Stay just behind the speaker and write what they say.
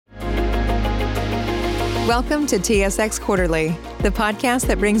Welcome to TSX Quarterly, the podcast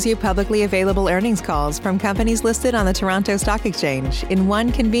that brings you publicly available earnings calls from companies listed on the Toronto Stock Exchange in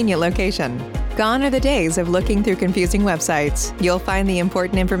one convenient location. Gone are the days of looking through confusing websites. You'll find the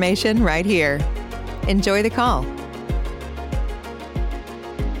important information right here. Enjoy the call.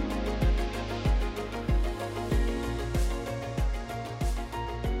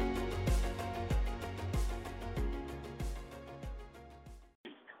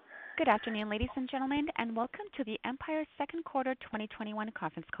 Good afternoon, ladies and gentlemen, and welcome to the Empire Second Quarter 2021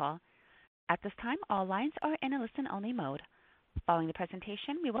 conference call. At this time, all lines are in a listen-only mode. Following the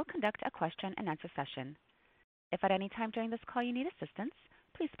presentation, we will conduct a question-and-answer session. If at any time during this call you need assistance,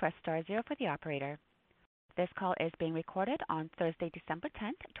 please press *0 for the operator. This call is being recorded on Thursday, December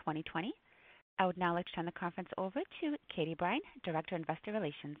 10th, 2020. I would now like to turn the conference over to Katie Brine, Director of Investor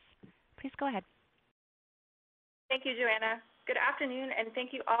Relations. Please go ahead. Thank you, Joanna. Good afternoon, and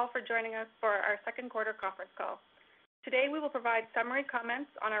thank you all for joining us for our second quarter conference call. Today, we will provide summary comments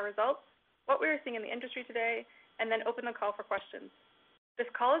on our results, what we are seeing in the industry today, and then open the call for questions. This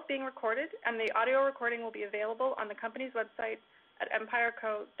call is being recorded, and the audio recording will be available on the company's website at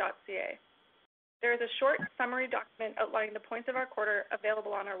empireco.ca. There is a short summary document outlining the points of our quarter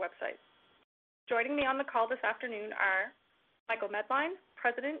available on our website. Joining me on the call this afternoon are Michael Medline,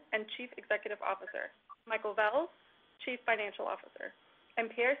 President and Chief Executive Officer, Michael Vels, Chief Financial Officer, and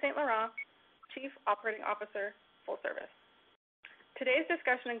Pierre St-Laurent, Chief Operating Officer, Full Service. Today's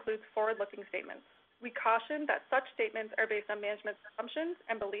discussion includes forward-looking statements. We caution that such statements are based on management's assumptions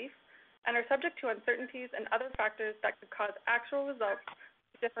and beliefs and are subject to uncertainties and other factors that could cause actual results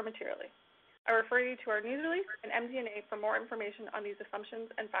to differ materially. I refer you to our news release and MD&A for more information on these assumptions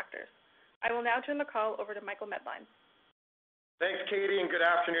and factors. I will now turn the call over to Michael Medline. Thanks, Katie, and good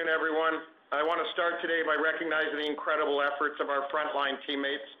afternoon, everyone. I want to start today by recognizing the incredible efforts of our frontline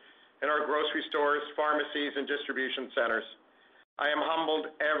teammates in our grocery stores, pharmacies, and distribution centers. I am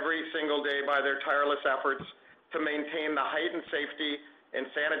humbled every single day by their tireless efforts to maintain the heightened safety and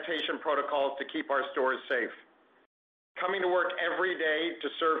sanitation protocols to keep our stores safe. Coming to work every day to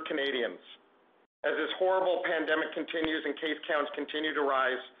serve Canadians. As this horrible pandemic continues and case counts continue to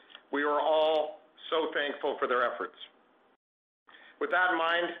rise, we are all so thankful for their efforts. With that in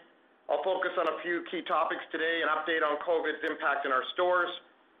mind, I'll focus on a few key topics today, an update on COVID's impact in our stores,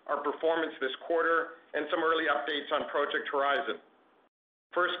 our performance this quarter, and some early updates on Project Horizon.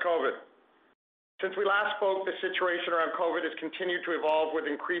 First, COVID. Since we last spoke, the situation around COVID has continued to evolve with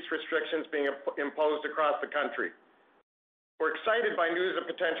increased restrictions being imposed across the country. We're excited by news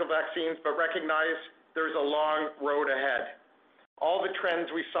of potential vaccines, but recognize there's a long road ahead. All the trends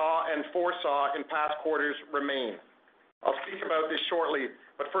we saw and foresaw in past quarters remain. I'll speak about this shortly,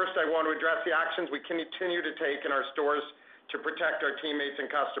 but first I want to address the actions we continue to take in our stores to protect our teammates and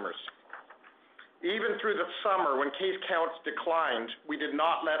customers. Even through the summer, when case counts declined, we did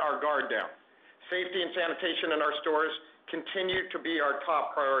not let our guard down. Safety and sanitation in our stores continue to be our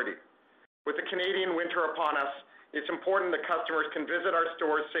top priority. With the Canadian winter upon us, it's important that customers can visit our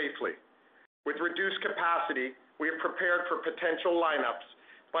stores safely. With reduced capacity, we have prepared for potential lineups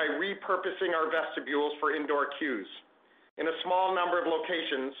by repurposing our vestibules for indoor queues. In a small number of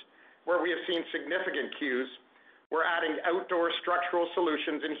locations where we have seen significant queues, we're adding outdoor structural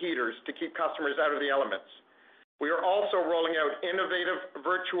solutions and heaters to keep customers out of the elements. We are also rolling out innovative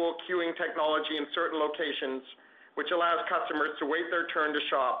virtual queuing technology in certain locations, which allows customers to wait their turn to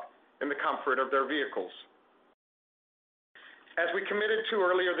shop in the comfort of their vehicles. As we committed to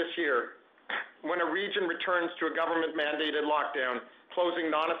earlier this year, when a region returns to a government-mandated lockdown,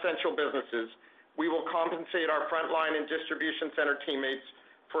 closing non-essential businesses, we will compensate our frontline and distribution center teammates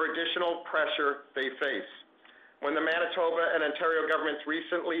for additional pressure they face. When the Manitoba and Ontario governments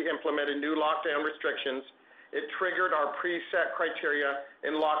recently implemented new lockdown restrictions, it triggered our preset criteria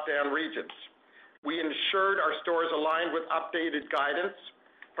in lockdown regions. We ensured our stores aligned with updated guidance,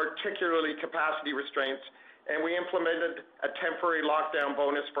 particularly capacity restraints, and we implemented a temporary lockdown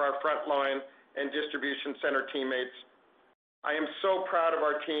bonus for our frontline and distribution center teammates. I am so proud of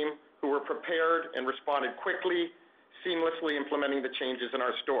our team who were prepared and responded quickly, seamlessly implementing the changes in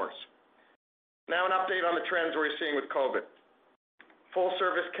our stores. Now an update on the trends we're seeing with COVID. Full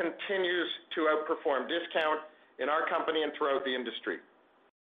service continues to outperform discount in our company and throughout the industry.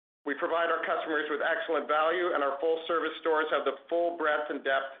 We provide our customers with excellent value, and our full service stores have the full breadth and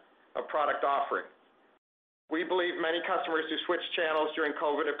depth of product offering. We believe many customers who switched channels during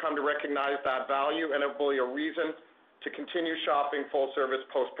COVID have come to recognize that value, and it will be a reason to continue shopping full service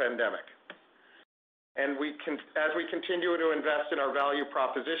post-pandemic. And as we continue to invest in our value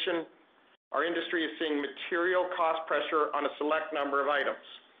proposition, our industry is seeing material cost pressure on a select number of items.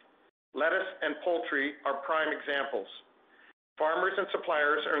 Lettuce and poultry are prime examples. Farmers and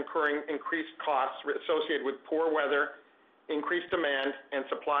suppliers are incurring increased costs associated with poor weather, increased demand, and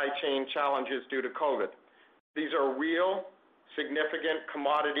supply chain challenges due to COVID. These are real, significant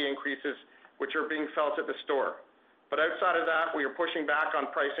commodity increases which are being felt at the store. But outside of that, we are pushing back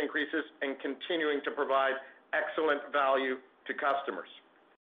on price increases and continuing to provide excellent value to customers.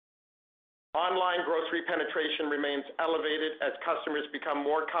 Online grocery penetration remains elevated as customers become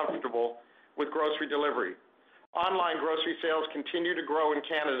more comfortable with grocery delivery. Online grocery sales continue to grow in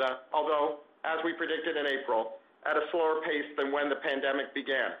Canada, although, as we predicted in April, at a slower pace than when the pandemic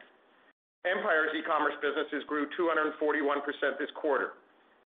began. Empire's e-commerce businesses grew 241% this quarter.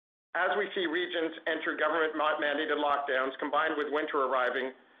 As we see regions enter government-mandated lockdowns combined with winter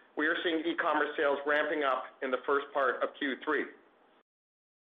arriving, we are seeing e-commerce sales ramping up in the first part of Q3.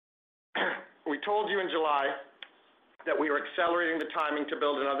 We told you in July that we were accelerating the timing to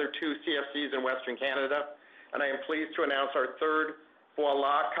build another 2 CFCs in Western Canada, and I am pleased to announce our third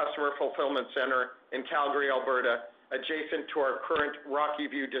Voilà Customer Fulfillment Centre in Calgary, Alberta, adjacent to our current Rocky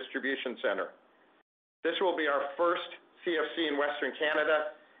View Distribution Centre. This will be our first CFC in Western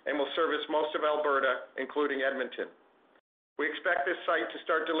Canada and will service most of Alberta, including Edmonton. We expect this site to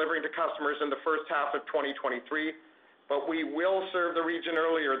start delivering to customers in the first half of 2023, but we will serve the region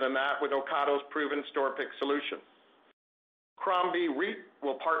earlier than that with Ocado's proven store pick solution. Crombie REIT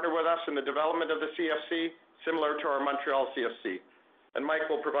will partner with us in the development of the CFC, similar to our Montreal CFC, and Mike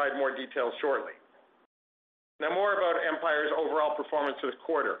will provide more details shortly. Now more about Empire's overall performance this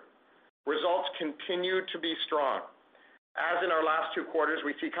quarter. Results continue to be strong. As in our last 2 quarters,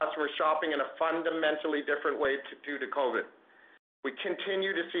 we see customers shopping in a fundamentally different way due to COVID. We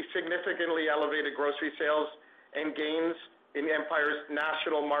continue to see significantly elevated grocery sales and gains in Empire's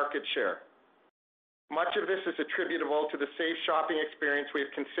national market share. Much of this is attributable to the safe shopping experience we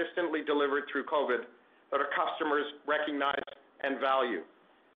have consistently delivered through COVID that our customers recognize and value.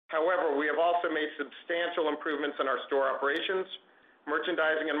 However, we have also made substantial improvements in our store operations,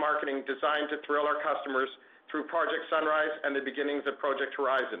 merchandising and marketing designed to thrill our customers through Project Sunrise and the beginnings of Project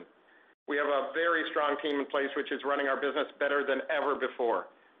Horizon. We have a very strong team in place which is running our business better than ever before.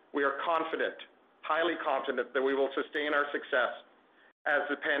 We are confident, highly confident, that we will sustain our success as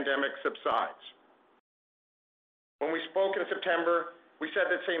the pandemic subsides. When we spoke in September, we said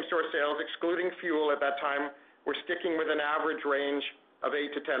that same-store sales, excluding fuel at that time, were sticking with an average range of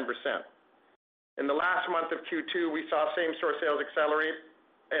 8 to 10%. In the last month of Q2, we saw same-store sales accelerate,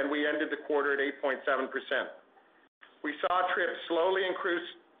 and we ended the quarter at 8.7%. We saw trips slowly increase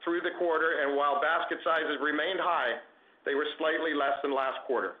through the quarter, and while basket sizes remained high, they were slightly less than last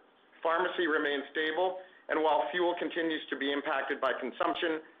quarter. Pharmacy remained stable, and while fuel continues to be impacted by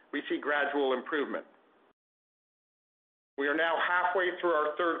consumption, we see gradual improvement. We are now halfway through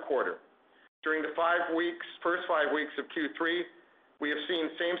our third quarter. During the first 5 weeks of Q3, we have seen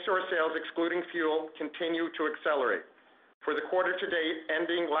same-store sales excluding fuel continue to accelerate. For the quarter to date,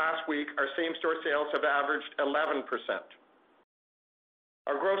 ending last week, our same-store sales have averaged 11%.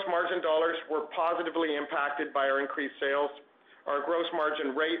 Our gross margin dollars were positively impacted by our increased sales. Our gross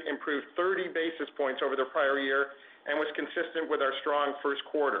margin rate improved 30 basis points over the prior year and was consistent with our strong first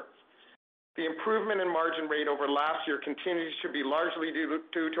quarter. The improvement in margin rate over last year continues to be largely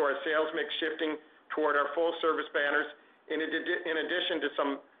due to our sales mix shifting toward our full-service banners, in addition to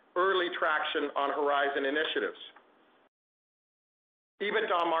some early traction on Horizon initiatives.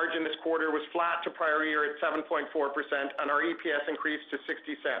 EBITDA margin this quarter was flat to prior year at 7.4%, and our EPS increased to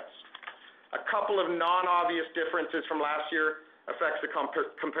 60 cents. A couple of non-obvious differences from last year affects the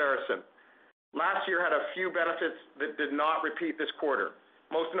comparison. Last year had a few benefits that did not repeat this quarter.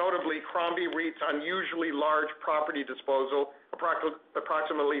 Most notably, Crombie REIT's unusually large property disposal,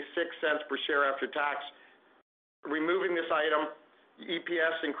 approximately 6 cents per share after tax. Removing this item,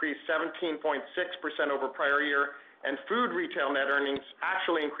 EPS increased 17.6% over prior year, and food retail net earnings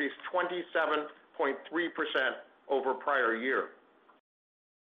actually increased 27.3% over prior year.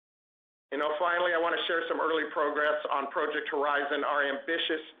 Finally, I want to share some early progress on Project Horizon, our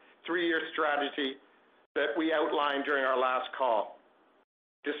ambitious 3-year strategy that we outlined during our last call.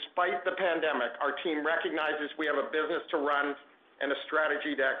 Despite the pandemic, our team recognizes we have a business to run and a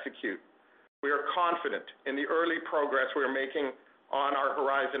strategy to execute. We are confident in the early progress we are making on our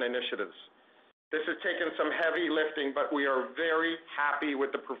Horizon initiatives. This has taken some heavy lifting, but we are very happy with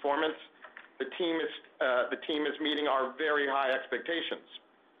the performance. The team is meeting our very high expectations.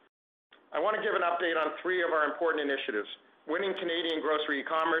 I want to give an update on 3 of our important initiatives: winning Canadian grocery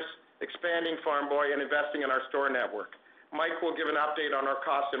e-commerce, expanding Farm Boy, and investing in our store network. Mike will give an update on our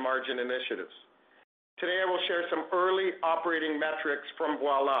cost and margin initiatives. Today I will share some early operating metrics from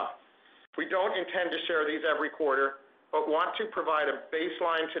Voilà. We don't intend to share these every quarter, but want to provide a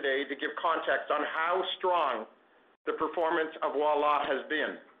baseline today to give context on how strong the performance of Voilà has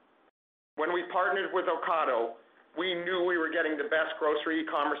been. When we partnered with Ocado, we knew we were getting the best grocery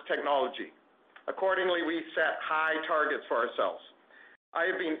e-commerce technology. Accordingly, we set high targets for ourselves. I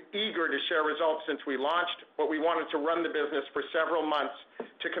have been eager to share results since we launched, but we wanted to run the business for several months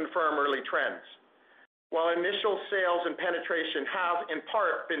to confirm early trends. While initial sales and penetration have, in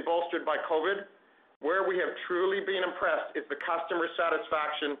part, been bolstered by COVID, where we have truly been impressed is the customer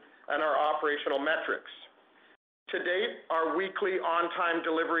satisfaction and our operational metrics. To date, our weekly on-time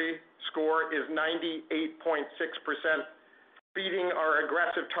delivery score is 98.6%, beating our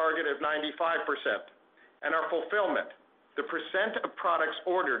aggressive target of 95%. And our fulfillment, the percent of products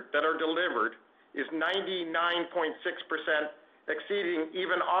ordered that are delivered, is 99.6%, exceeding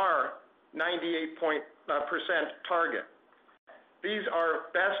even our 98% target. These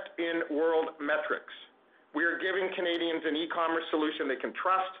are best-in-world metrics. We are giving Canadians an e-commerce solution they can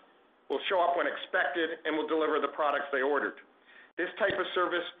trust, will show up when expected, and will deliver the products they ordered. This type of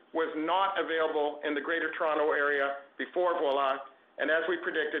service was not available in the Greater Toronto area before Voilà, and as we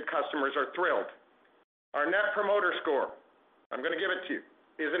predicted, customers are thrilled. Our Net Promoter Score, I'm going to give it to you,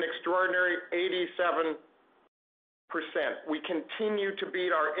 is an extraordinary 87%. We continue to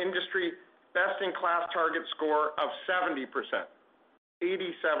beat our industry best-in-class target score of 70%. 87%.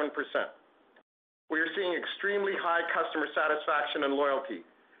 We are seeing extremely high customer satisfaction and loyalty.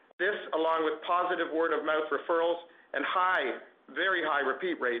 This, along with positive word-of-mouth referrals and very high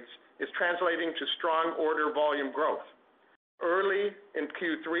repeat rates, is translating to strong order volume growth. Early in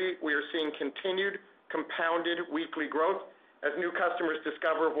Q3, we are seeing continued compounded weekly growth as new customers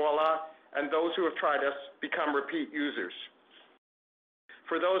discover Voilà and those who have tried us become repeat users.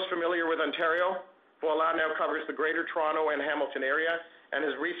 For those familiar with Ontario, Voilà now covers the Greater Toronto and Hamilton area and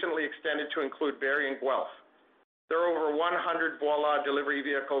has recently extended to include Barrie and Guelph. There are over 100 Voilà delivery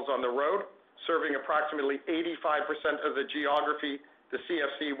vehicles on the road, serving approximately 85% of the geography the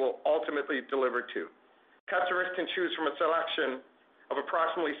CFC will ultimately deliver to. Customers can choose from a selection of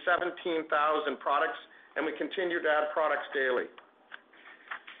approximately 17,000 products, and we continue to add products daily.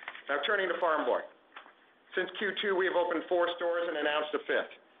 Now turning to Farm Boy. Since Q2, we have opened 4 stores and announced a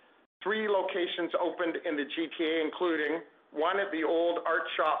 5th. 3 locations opened in the GTA, including one at the old Art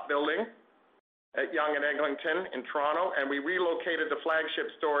Shop building at Yonge and Eglinton in Toronto, and we relocated the flagship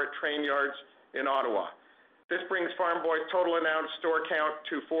store at Train Yards in Ottawa. This brings Farm Boy's total announced store count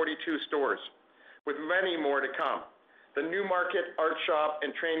to 42 stores, with many more to come. The Newmarket, Art Shop,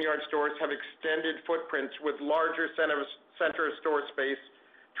 and Train Yard stores have extended footprints with larger center of store space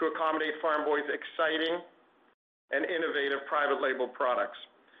to accommodate Farm Boy's exciting and innovative private label products.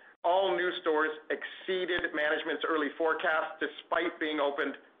 All new stores exceeded management's early forecast despite being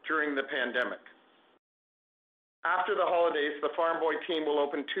opened during the pandemic. After the holidays, the Farm Boy team will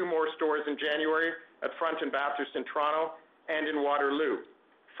open 2 more stores in January at Front and Bathurst in Toronto and in Waterloo.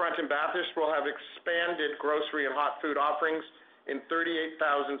 Front and Bathurst will have expanded grocery and hot food offerings in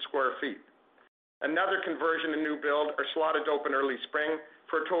 38,000 square feet. Another conversion and new build are slotted to open early spring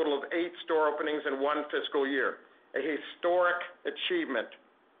for a total of 8 store openings in 1 fiscal year, a historic achievement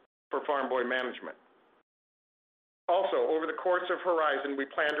for Farm Boy management. Also, over the course of Horizon, we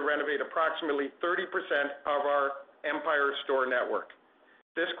plan to renovate approximately 30% of our Empire store network.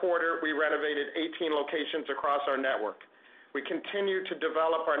 This quarter, we renovated 18 locations across our network. We continue to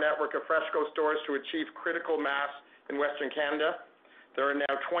develop our network of Fresco stores to achieve critical mass in Western Canada. There are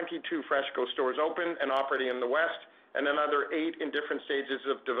now 22 Fresco stores open and operating in the West, and another 8 in different stages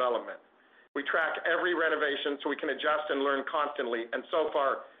of development. We track every renovation so we can adjust and learn constantly, and so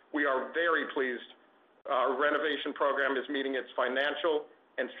far, we are very pleased our renovation program is meeting its financial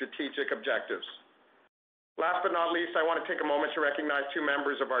and strategic objectives. Last but not least, I want to take a moment to recognize 2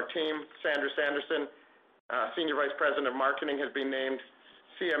 members of our team. Sandra Sanderson, Senior Vice President of Marketing, has been named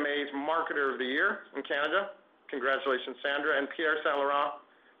CMA's Marketer of the Year in Canada. Congratulations, Sandra. And Pierre Saint-Laurent,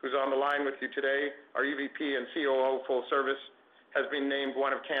 who's on the line with you today, our EVP and COO Full Service, has been named one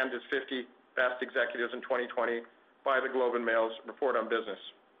of Canada's 50 Best Executives in 2020 by the Globe and Mail's Report on Business.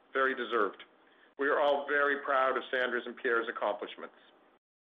 Very deserved. We are all very proud of Sandra's and Pierre's accomplishments.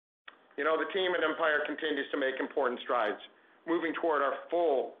 You know, the team at Empire continues to make important strides, moving toward our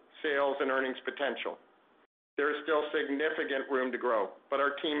full sales and earnings potential. There is still significant room to grow, but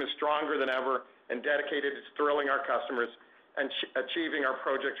our team is stronger than ever and dedicated to thrilling our customers and achieving our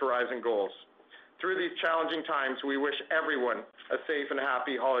Project Horizon goals. Through these challenging times, we wish everyone a safe and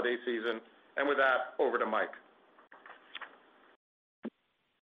happy holiday season. And with that, over to Mike.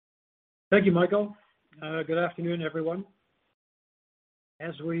 Thank you, Michael. Good afternoon, everyone.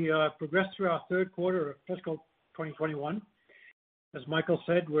 As we progress through our third quarter of fiscal 2021, as Michael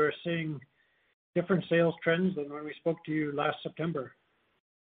said, we're seeing different sales trends than when we spoke to you last September.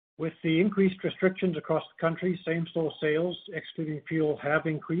 With the increased restrictions across the country, same-store sales, excluding fuel, have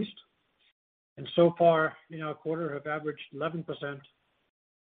increased, and so far in our quarter have averaged 11%,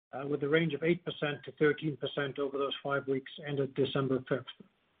 with a range of 8% to 13% over those 5 weeks ended December 5th.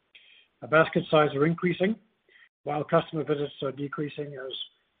 Our basket size are increasing, while customer visits are decreasing as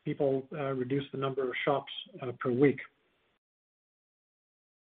people reduce the number of shops per week.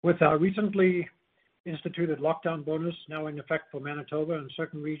 With our recently instituted lockdown bonus now in effect for Manitoba and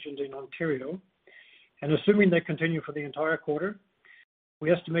certain regions in Ontario, and assuming they continue for the entire quarter,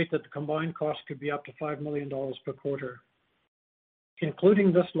 we estimate that the combined cost could be up to $5 million per quarter.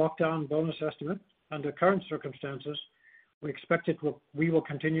 Including this lockdown bonus estimate, under current circumstances, we expect we will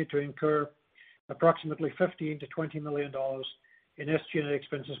continue to incur approximately $15 to $20 million in SG&A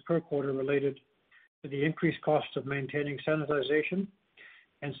expenses per quarter related to the increased cost of maintaining sanitization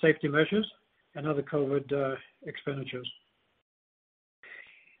and safety measures and other COVID expenditures.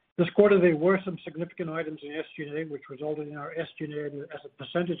 This quarter, there were some significant items in SG&A which resulted in our SG&A as a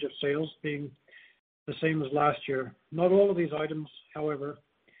percentage of sales being the same as last year. Not all of these items, however,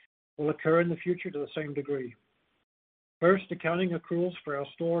 will occur in the future to the same degree. First, accounting accruals for our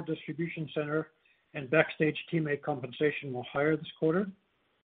store distribution center and backstage teammate compensation were higher this quarter.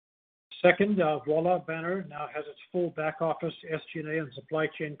 Second, our Voilà banner now has its full back office SG&A and supply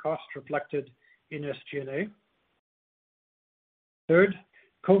chain costs reflected in SG&A. Third,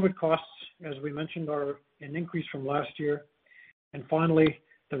 COVID costs, as we mentioned, are an increase from last year. And finally,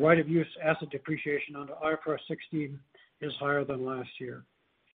 the right of use asset depreciation under IFRS 16 is higher than last year.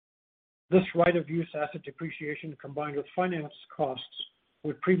 This right of use asset depreciation combined with finance costs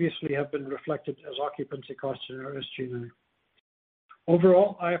would previously have been reflected as occupancy costs in our SG&A.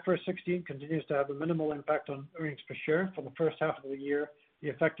 Overall, IFRS 16 continues to have a minimal impact on earnings per share. For the first half of the year, the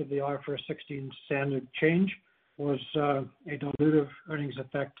effect of the IFRS 16 standard change was a dilutive earnings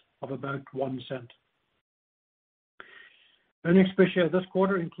effect of about 1 cent. Earnings per share this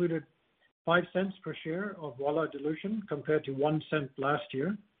quarter included 5 cents per share of Voilà dilution compared to 1 cent last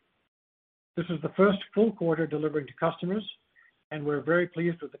year. This is the first full quarter delivering to customers, and we're very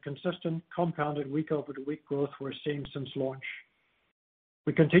pleased with the consistent compounded week-over-week growth we're seeing since launch.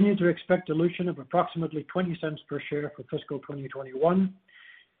 We continue to expect dilution of approximately 20 cents per share for fiscal 2021,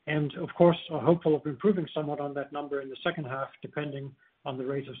 and of course are hopeful of improving somewhat on that number in the second half, depending on the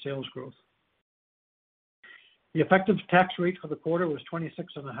rate of sales growth. The effective tax rate for the quarter was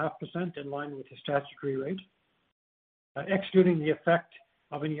 26.5%, in line with the statutory rate. Excluding the effect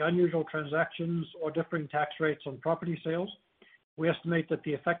of any unusual transactions or differing tax rates on property sales, we estimate that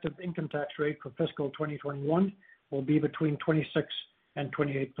the effective income tax rate for fiscal 2021 will be between 26 and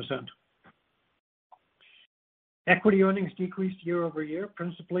 28%. Equity earnings decreased year over year,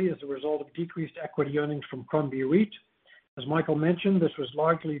 principally as a result of decreased equity earnings from Crombie REIT. As Michael mentioned, this was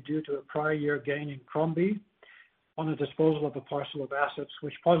largely due to a prior year gain in Crombie on the disposal of a parcel of assets,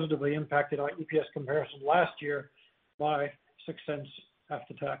 which positively impacted our EPS comparison last year by 6 cents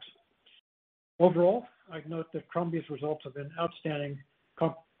after tax. Overall, I'd note that Crombie's results have been outstanding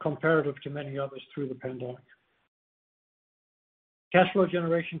comparative to many others through the pandemic. Cash flow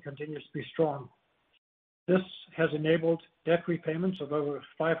generation continues to be strong. This has enabled debt repayments of over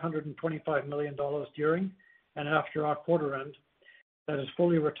 $525 million during and after our quarter end that has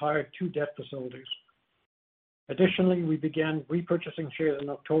fully retired 2 debt facilities. Additionally, we began repurchasing shares in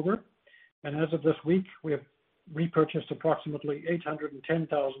October, and as of this week, we have repurchased approximately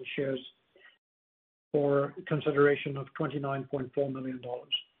 810,000 shares for consideration of $29.4 million.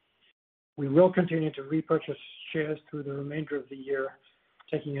 We will continue to repurchase shares through the remainder of the year,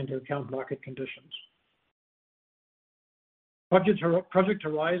 taking into account market conditions. Project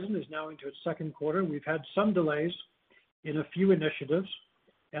Horizon is now into its second quarter. We've had some delays in a few initiatives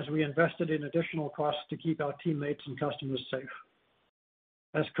as we invested in additional costs to keep our teammates and customers safe.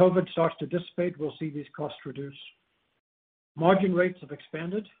 As COVID starts to dissipate, we'll see these costs reduce. Margin rates have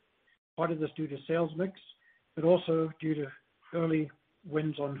expanded, part of this due to sales mix, but also due to early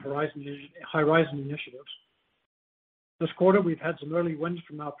wins on Horizon initiatives. This quarter, we've had some early wins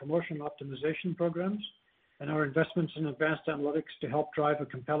from our promotional optimization programs and our investments in advanced analytics to help drive a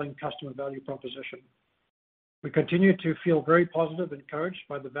compelling customer value proposition. We continue to feel very positive and encouraged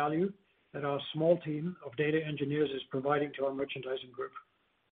by the value that our small team of data engineers is providing to our merchandising group.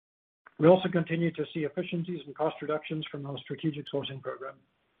 We also continue to see efficiencies and cost reductions from our strategic sourcing program.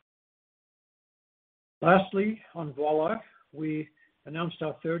 Lastly, on Voilà, we announced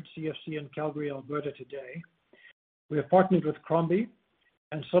our third CFC in Calgary, Alberta today. We have partnered with Crombie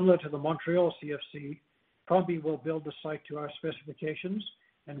And similar to the Montreal CFC, Crombie will build the site to our specifications,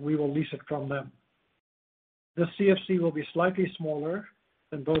 and we will lease it from them. This CFC will be slightly smaller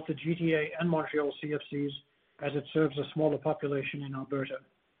than both the GTA and Montreal CFCs, as it serves a smaller population in Alberta.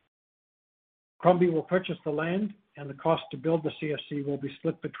 Crombie will purchase the land, and the cost to build the CFC will be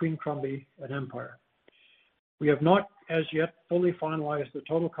split between Crombie and Empire. We have not as yet fully finalized the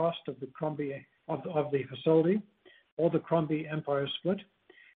total cost of the Crombie of the facility or the Crombie Empire split,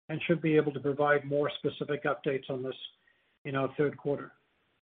 and should be able to provide more specific updates on this in our third quarter.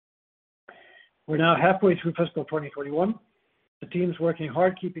 We're now halfway through fiscal 2021. The team's working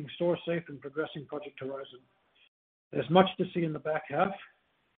hard, keeping stores safe and progressing Project Horizon. There's much to see in the back half,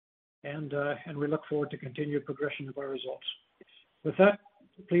 and we look forward to continued progression of our results. With that,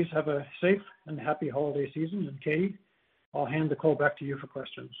 please have a safe and happy holiday season. And Katie, I'll hand the call back to you for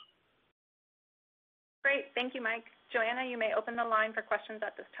questions. Great. Thank you, Mike. Joanna, you may open the line for questions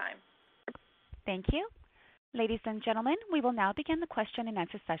at this time. Thank you. Ladies and gentlemen, we will now begin the question and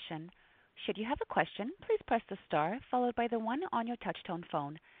answer session. Should you have a question, please press the star followed by the 1 on your touch-tone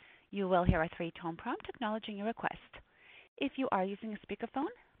phone. You will hear a 3-tone prompt acknowledging your request. If you are using a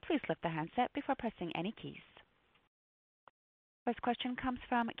speakerphone, please lift the handset before pressing any keys. First question comes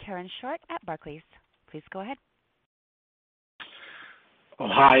from Karen Short at Barclays. Please go ahead. Oh,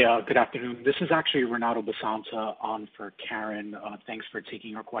 hi, good afternoon. This is actually Renato Basanta on for Karen. Thanks for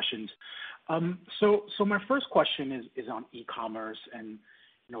taking our questions. So my first question is on e-commerce, and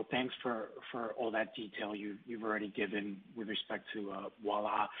thanks for all that detail you've already given with respect to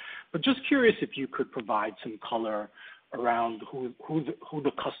Voilà. But just curious if you could provide some color around who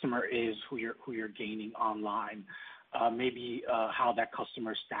the customer is, who you're gaining online. Maybe how that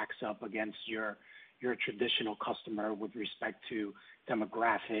customer stacks up against your traditional customer with respect to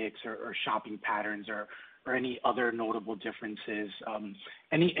demographics or shopping patterns or any other notable differences.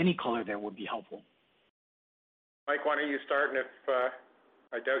 Any color there would be helpful. Mike, why don't you start, and if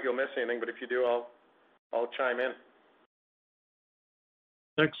I doubt you'll miss anything, but if you do, I'll chime in.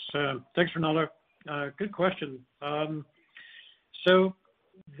 Thanks, Renato. Good question. So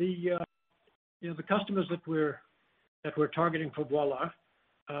the customers that we're targeting for Voilà,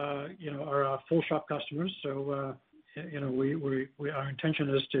 are our full shop customers. So our intention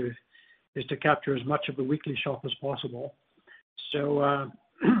is to capture as much of the weekly shop as possible. So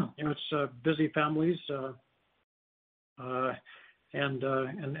it's busy families and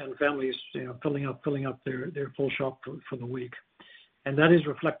families filling up their full shop for the week, and that is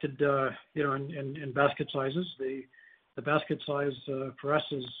reflected in basket sizes. The basket size for us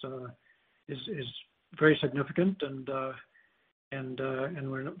is very significant, and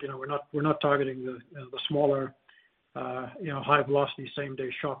we're not targeting the smaller high velocity same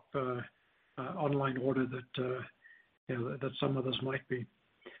day shop online order that some of us might be.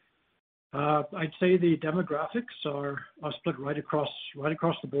 I'd say the demographics are split right across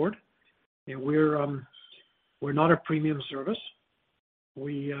the board. We're not a premium service.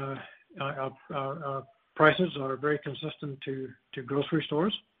 Our prices are very consistent to grocery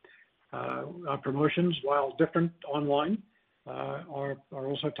stores. Our promotions, while different online, are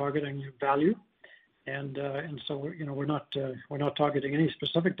also targeting value, and so we're not targeting any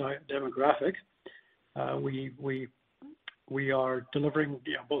specific demographic. We are delivering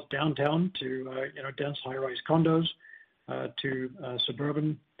both downtown to dense high-rise condos, to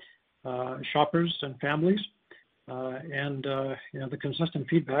suburban shoppers and families, and the consistent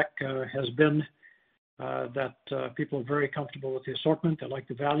feedback has been that people are very comfortable with the assortment. They like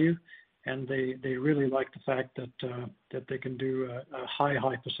the value, and they really like the fact that they can do a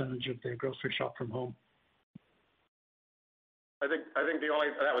high percentage of their grocery shop from home. I think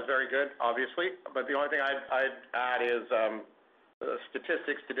that was very good, obviously, but the only thing I'd add is the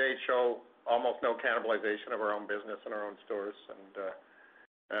statistics to date show almost no cannibalization of our own business and our own stores,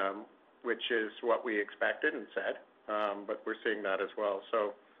 and which is what we expected and said, but we're seeing that as well.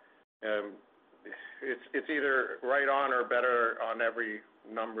 So it's either right on or better on every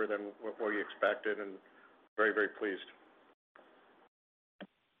number than what we expected, and very, very pleased.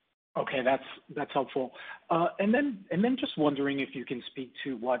 Okay, that's helpful. And then just wondering if you can speak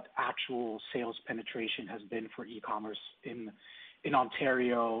to what actual sales penetration has been for e-commerce in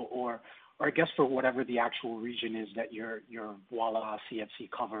Ontario, or I guess for whatever the actual region is that your Voilà CFC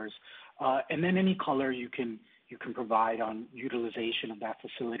covers, and then any color you can provide on utilization of that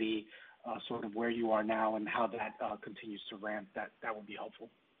facility, sort of where you are now and how that continues to ramp. That would be helpful.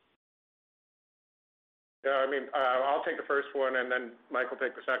 Yeah, I mean, I'll take the first one, and then Mike will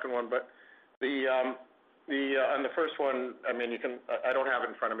take the second one. But on the first one, I mean, I don't have it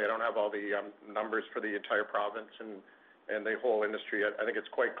in front of me. I don't have all the numbers for the entire province, and and the whole industry, I think it's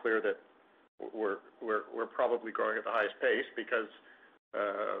quite clear that we're probably growing at the highest pace because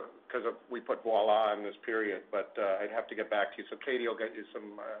we put Voilà in this period. But I'd have to get back to you. So Katie will get you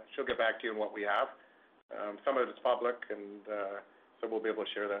she'll get back to you on what we have. Some of it's public, and so we'll be able to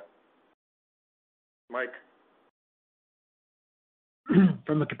share that. Mike.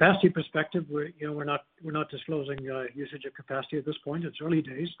 From a capacity perspective, we're not disclosing usage of capacity at this point. It's early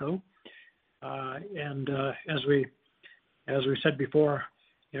days though, and as we said before,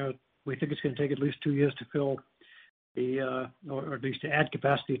 we think it's going to take at least 2 years to fill or at least to add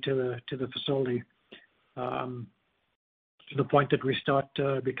capacity to the facility to the point that we start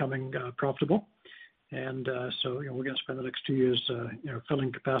becoming profitable. And so we're going to spend the next 2 years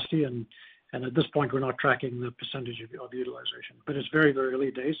filling capacity, and at this point we're not tracking the percentage of utilization. But it's very, very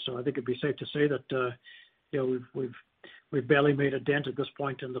early days, so I think it'd be safe to say that we've barely made a dent at this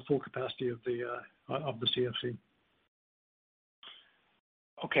point in the full capacity of the CFC.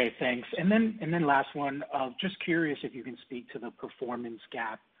 Okay, thanks. And then last one, just curious if you can speak to the performance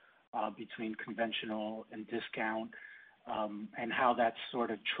gap between conventional and discount, and how that's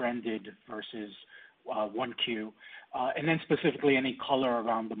sort of trended versus 1Q. And then specifically any color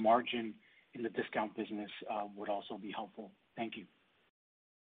around the margin in the discount business would also be helpful. Thank you.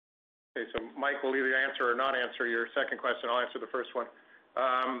 Okay, so Mike will either answer or not answer your second question. I'll answer the first one.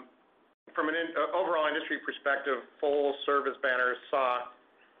 From an overall industry perspective, full service banners saw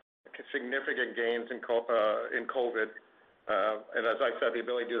significant gains in COVID. And as I said, the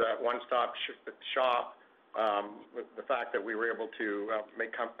ability to do that one-stop shop, the fact that we were able to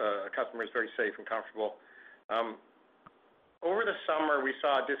make customers very safe and comfortable. Over the summer, we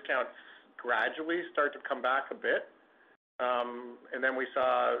saw discounts gradually start to come back a bit, and then we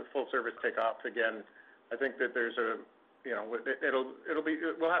saw full service take off again. I think that there's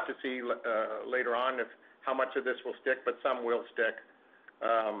we'll have to see later on how much of this will stick, but some will stick.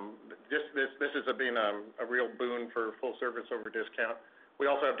 This has been a real boon for full service over discount. We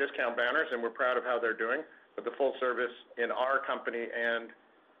also have discount banners, and we're proud of how they're doing. But the full service in our company and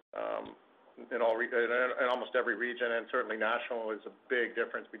in almost every region, and certainly national, is a big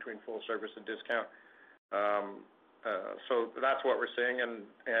difference between full service and discount. So that's what we're seeing,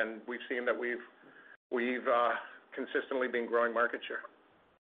 and we've seen that we've consistently been growing market share.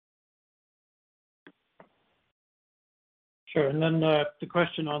 Sure, and then the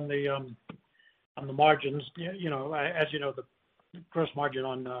question on the margins. As you know, the gross margin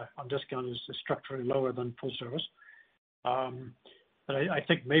on discount is structurally lower than full service. But I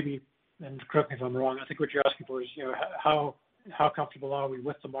think maybe, and correct me if I'm wrong, I think what you're asking for is how comfortable are we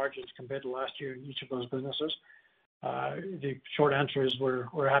with the margins compared to last year in each of those businesses. The short answer is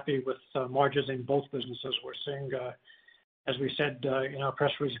we're happy with margins in both businesses. We're seeing, as we said in our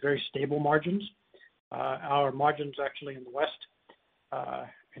press release, very stable margins. Our margins actually in the West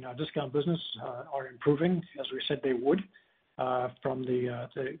in our discount business are improving, as we said they would, from the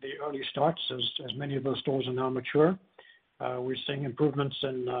early starts, as many of those stores are now mature. We're seeing improvements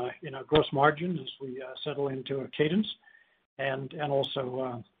in our gross margin as we settle into a cadence, and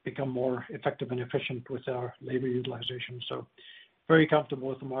also become more effective and efficient with our labor utilization. So very comfortable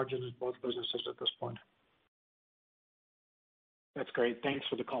with the margins in both businesses at this point. That's great. Thanks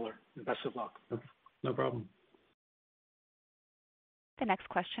for the color, and best of luck. No problem. The next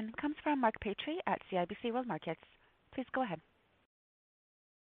question comes from Mark Petrie at CIBC World Markets. Please go ahead.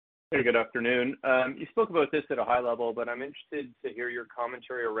 Hey, good afternoon. You spoke about this at a high level, but I'm interested to hear your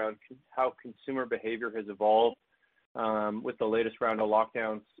commentary around how consumer behavior has evolved with the latest round of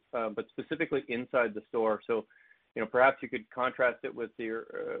lockdowns, but specifically inside the store. So, perhaps you could contrast it with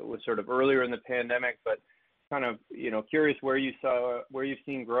sort of earlier in the pandemic, but kind of, curious where you've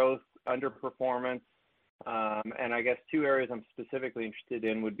seen growth, underperformance, and I guess two areas I'm specifically interested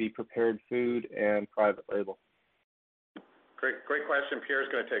in would be prepared food and private label. Great question. Pierre's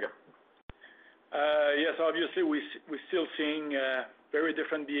going to take it. Yes, obviously we're still seeing very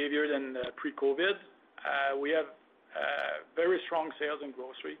different behavior than pre-COVID. We have very strong sales in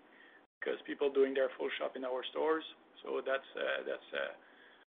grocery because people doing their full shop in our stores. So that's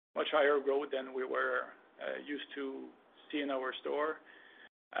much higher growth than we were used to see in our store.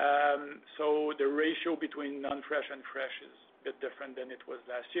 So the ratio between non-fresh and fresh is a bit different than it was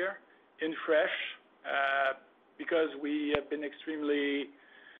last year. In fresh, because we have been extremely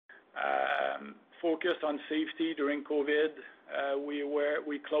focused on safety during COVID,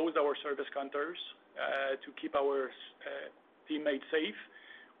 we closed our service counters to keep our teammates safe.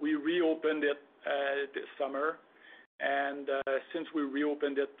 We reopened it this summer, and since we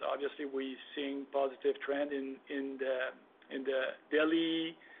reopened it, obviously we're seeing positive trend in the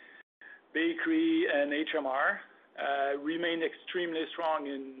deli, bakery, and HMR. remain extremely strong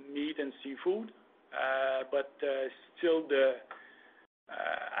in meat and seafood, but still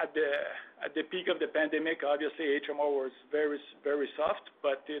at the peak of the pandemic, obviously HMR was very, very soft,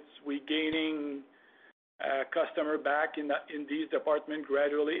 but we gaining customer back in these departments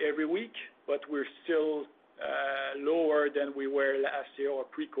gradually every week, but we're still lower than we were last year or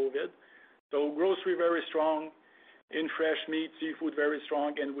pre-COVID. So grocery very strong, in fresh meat, seafood very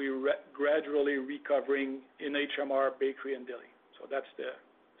strong, and we're gradually recovering in HMR, bakery, and deli. So that's the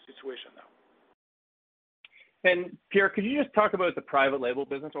situation now. And Pierre, could you just talk about the private label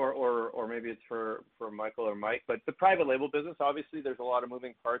business, or maybe it's for Michael or Mike, but the private label business, obviously there's a lot of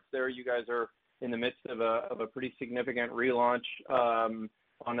moving parts there. You guys are in the midst of a pretty significant relaunch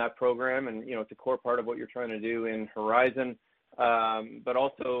on that program, and it's a core part of what you're trying to do in Horizon. But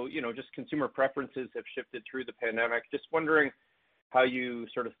also, just consumer preferences have shifted through the pandemic. Just wondering how you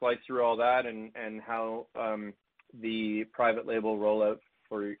sort of slice through all that and how the private label rollout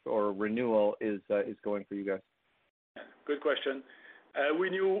or renewal is going for you guys. Good question. We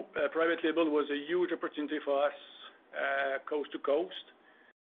knew private label was a huge opportunity for us, coast to coast.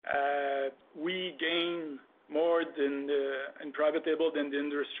 We gained more in private label than the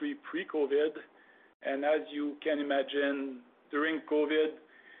industry pre-COVID, and as you can imagine, during COVID,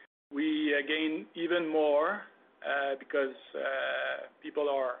 we gained even more because people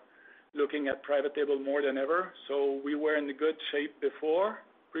are looking at private label more than ever. So we were in good shape before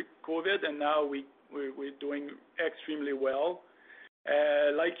pre-COVID, and now we're doing extremely well.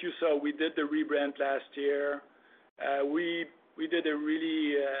 Like you saw, we did the rebrand last year. We did a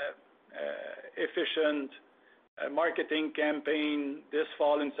really efficient marketing campaign this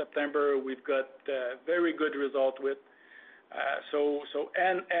fall in September. We've got very good result with.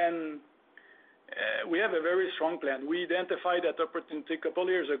 We have a very strong plan. We identified that opportunity a couple of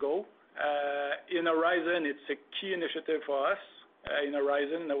years ago. In Horizon, it's a key initiative for us. In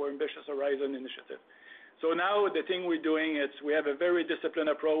Horizon, our ambitious Horizon initiative. So now the thing we're doing is we have a very disciplined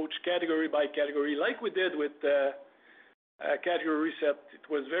approach, category by category, like we did with Category Reset. It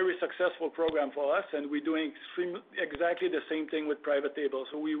was a very successful program for us, and we're doing exactly the same thing with private label.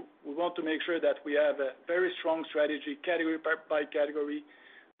 So we want to make sure that we have a very strong strategy, category by category,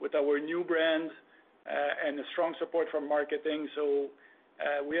 with our new brand and a strong support from marketing. So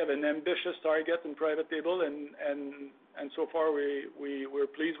we have an ambitious target in private label, and so far we're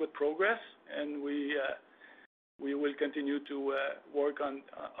pleased with progress, and we will continue to work on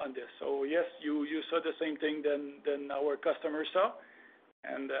this. So yes, you saw the same thing than our customers saw,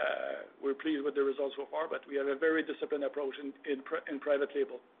 and we're pleased with the results so far. But we have a very disciplined approach in private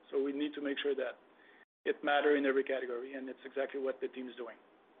label. So we need to make sure that it matters in every category, and it's exactly what the team is doing.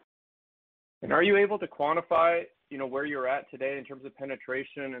 And are you able to quantify, where you're at today in terms of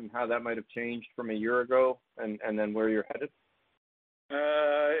penetration and how that might have changed from a year ago, and then where you're headed?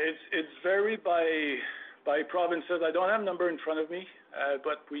 It's very by provinces. I don't have a number in front of me,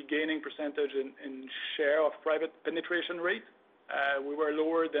 but we're gaining percentage in share of private penetration rate. We were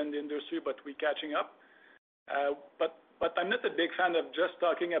lower than the industry, but we're catching up. But I'm not a big fan of just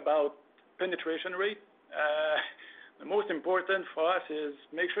talking about penetration rate. The most important for us is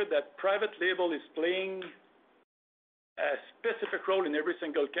make sure that private label is playing a specific role in every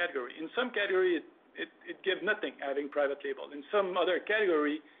single category. In some category, it gives nothing having private label. In some other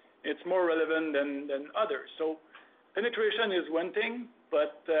category, it's more relevant than others. So penetration is one thing,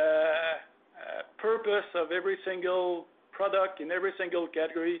 but purpose of every single product in every single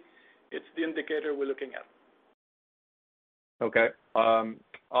category, it's the indicator we're looking at. Okay.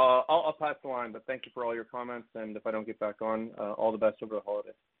 I'll pass the line, but thank you for all your comments, and if I don't get back on, all the best over the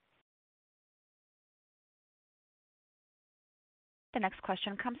holidays. The next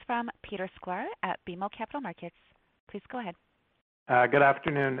question comes from Peter Sklar at BMO Capital Markets. Please go ahead. Good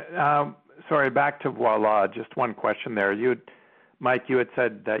afternoon. Sorry, back to Voilà. Just one question there. Mike, you had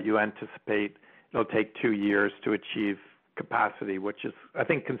said that you anticipate it'll take 2 years to achieve capacity, which is, I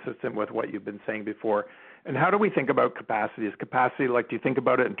think, consistent with what you've been saying before. And how do we think about capacity? Is capacity, do you think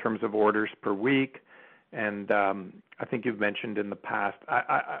about it in terms of orders per week? And I think you've mentioned in the past,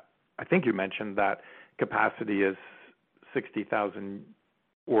 I think you mentioned that capacity is 60,000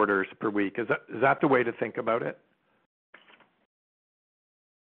 orders per week. Is that the way to think about it?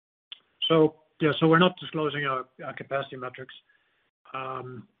 So we're not disclosing our capacity metrics,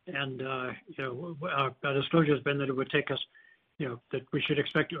 and our disclosure has been that it would take us, that we should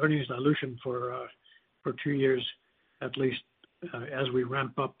expect earnings dilution for 2 years at least, as we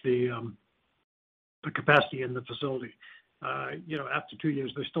ramp up the capacity in the facility. After 2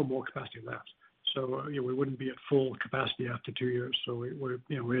 years, there's still more capacity left, so we wouldn't be at full capacity after 2 years. So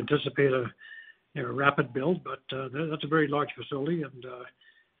we anticipate rapid build, but that's a very large facility, and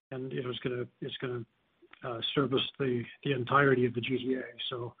it's going to service the entirety of the GTA.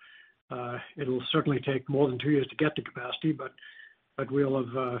 So it'll certainly take more than 2 years to get to capacity, but we'll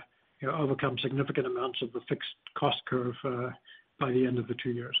have overcome significant amounts of the fixed cost curve by the end of the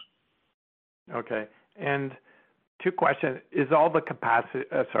 2 years. Okay. And two questions: is all the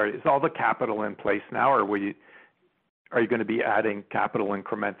capital in place now, or are you going to be adding capital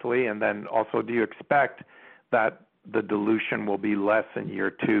incrementally? And then also, do you expect that the dilution will be less in year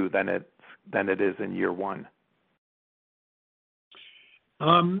 2 than it is in year 1?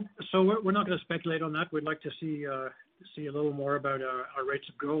 So we're not going to speculate on that. We'd like to see a little more about our rates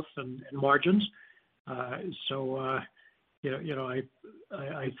of growth and margins. I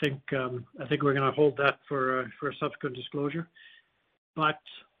think we're going to hold that for a subsequent disclosure. But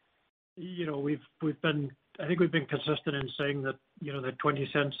we've been consistent in saying that that 20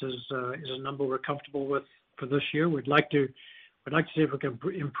 cents is a number we're comfortable with for this year. We'd like to see if we can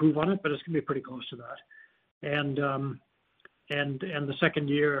improve on it, but it's going to be pretty close to that. And the second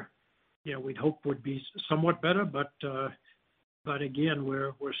year, we'd hope would be somewhat better, but again,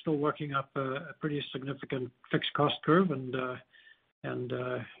 we're still working up a pretty significant fixed cost curve, and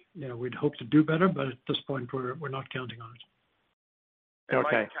we'd hope to do better, but at this point, we're not counting on it.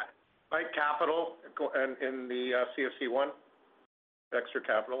 Okay. Mike, capital in the CFC1, extra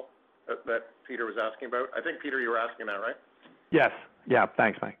capital that Peter was asking about. I think, Peter, you were asking that, right? Yes. Yeah.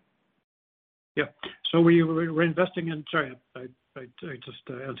 Thanks, Mike. Yeah. So we're investing in. Sorry, I just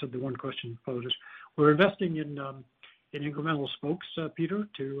answered the one question. Apologies. We're investing in incremental spokes, Peter,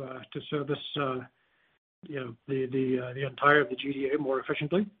 to service the entire of the GTA more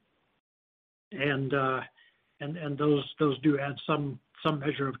efficiently, and those do add some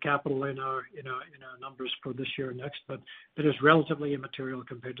measure of capital in our numbers for this year and next, but it is relatively immaterial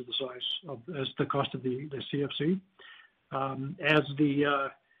compared to the size as the cost of the CFC. As the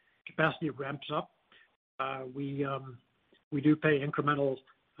capacity ramps up, we do pay incremental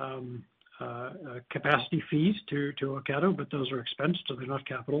capacity fees to Ocado, but those are expensed, so they're not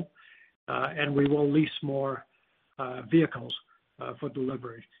capital. And we will lease more vehicles for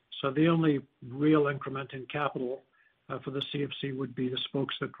delivery. So the only real increment in capital for the CFC would be the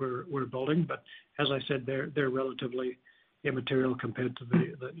spokes that we're building, but as I said, they're relatively immaterial compared to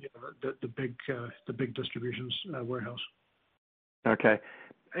the big distributions warehouse. Okay,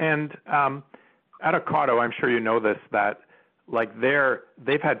 and at Ocado, I'm sure you know this, that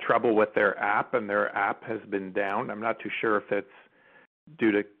they've had trouble with their app, and their app has been down. I'm not too sure if it's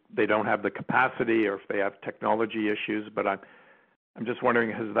due to they don't have the capacity or if they have technology issues, but I'm just wondering,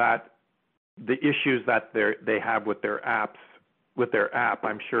 has that the issues that they have with their app?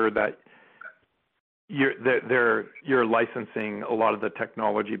 I'm sure that you're licensing a lot of the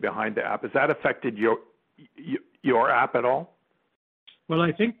technology behind the app. Has that affected your app at all? Well,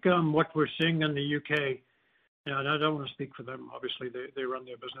 I think what we're seeing in the UK, and I don't want to speak for them. Obviously, they run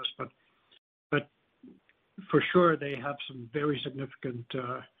their business, but for sure they have some very significant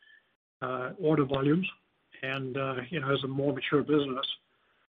order volumes, and as a more mature business,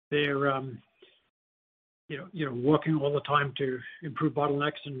 they're working all the time to improve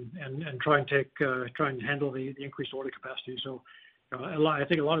bottlenecks and try and handle the increased order capacity. So I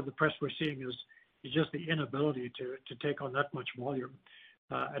think a lot of the press we're seeing is just the inability to take on that much volume.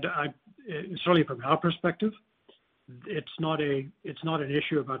 Certainly from our perspective, it's not an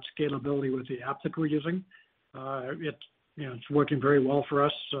issue about scalability with the app that we're using. It's working very well for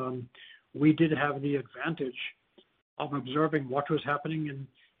us. We did have the advantage of observing what was happening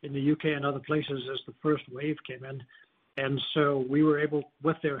in the UK and other places as the first wave came in, and so we were able,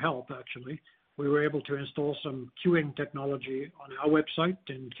 with their help actually, to install some queuing technology on our website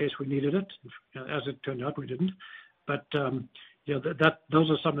in case we needed it. As it turned out, we didn't. But those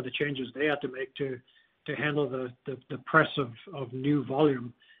are some of the changes they had to make to handle the press of new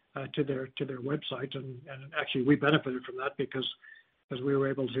volume to their website, and actually we benefited from that because we were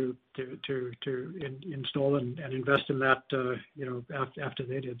able to install and invest in that after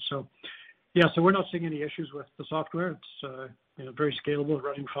they did. So so we're not seeing any issues with the software. It's very scalable,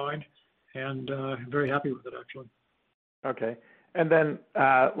 running fine, and very happy with it actually. Okay. And then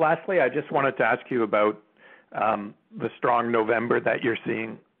lastly, I just wanted to ask you about the strong November that you're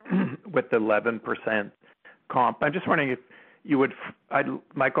seeing with the 11% comp. I'm just wondering if you would,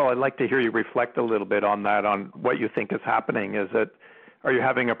 Michael, I'd like to hear you reflect a little bit on that, on what you think is happening. Are you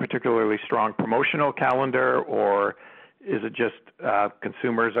having a particularly strong promotional calendar, or is it just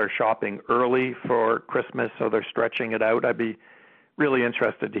consumers are shopping early for Christmas, so they're stretching it out? I'd be really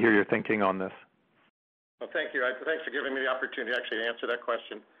interested to hear your thinking on this. Well, thank you. Thanks for giving me the opportunity to actually answer that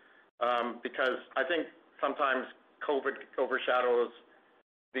question. because I think sometimes COVID overshadows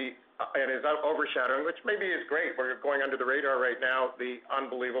and is overshadowing, which maybe is great. We're going under the radar right now, the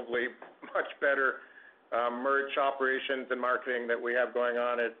unbelievably much better merch operations and marketing that we have going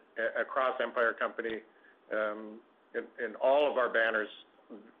on across Empire Company in all of our banners.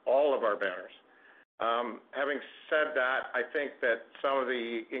 Having said that, I think that some of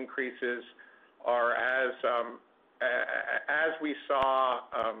the increases are as we saw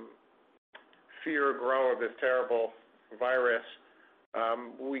fear grow of this terrible virus,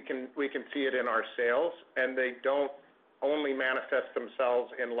 we can see it in our sales, and they don't only manifest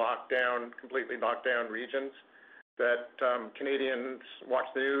themselves in completely locked down regions. That Canadians watch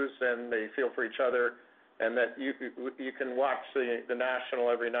the news and they feel for each other, and that you can watch the National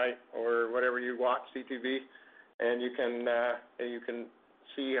every night or whatever you watch, CTV, and you can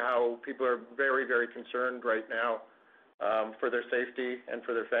see how people are very, very concerned right now for their safety and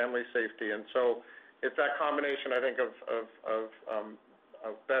for their family's safety. And so it's that combination, I think, of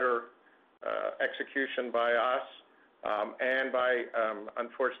better execution by us and by,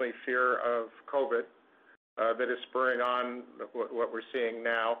 unfortunately, fear of COVID that is spurring on what we're seeing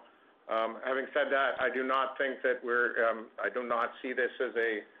now. Having said that, I do not think that I do not see this as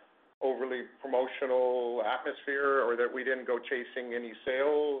a overly promotional atmosphere, or that we didn't go chasing any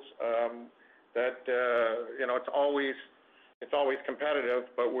sales. It's always competitive,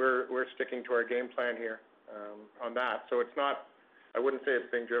 but we're sticking to our game plan here on that. So it's not. I wouldn't say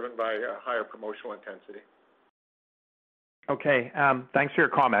it's being driven by a higher promotional intensity. Okay. Thanks for your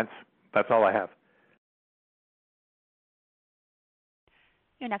comments. That's all I have.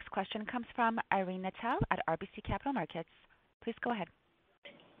 Your next question comes from Irene Nattel at RBC Capital Markets. Please go ahead.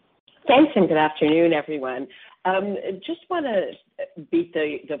 Thanks, and good afternoon, everyone. Just want to beat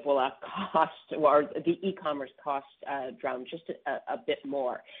the Voilà cost or the e-commerce cost drum just a bit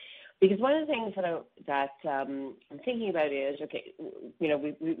more, because one of the things that I'm thinking about is, okay,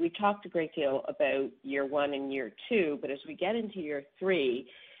 we talked a great deal about year one and year two, but as we get into year three,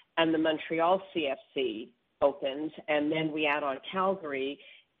 and the Montreal CFC opens, and then we add on Calgary,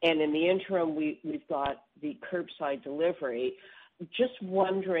 and in the interim we've got the curbside delivery. Just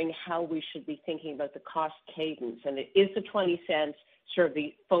wondering how we should be thinking about the cost cadence, and is the 20 cents sort of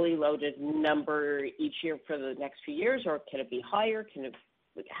the fully loaded number each year for the next few years, or can it be higher?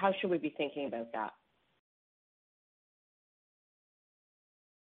 How should we be thinking about that?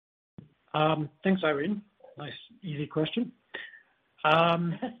 Thanks, Irene. Nice, easy question.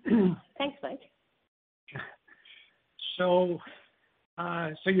 Thanks, Mike. So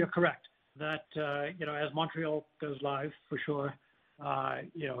you're correct that as Montreal goes live, for sure,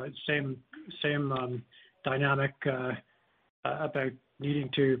 it's same dynamic about needing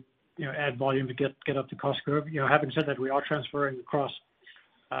to add volume to get up the cost curve. Having said that, we are transferring across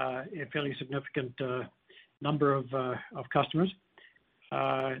a fairly significant number of customers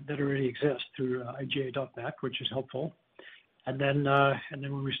that already exist through IGA.net, which is helpful. And then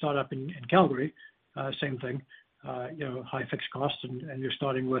when we start up in Calgary, same thing. High fixed costs, and you're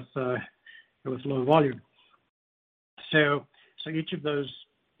starting with low volume. So each of those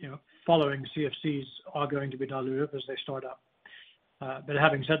following CFCs are going to be dilutive as they start up. But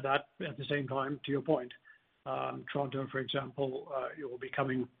having said that, at the same time, to your point, Toronto, for example, it will be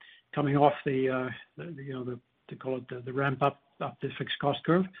coming off the call it the ramp up the fixed cost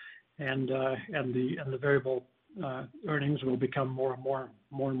curve, and the variable earnings will become more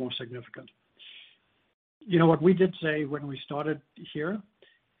and more significant. What we did say when we started here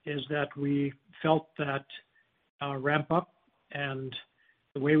is that we felt that our ramp up and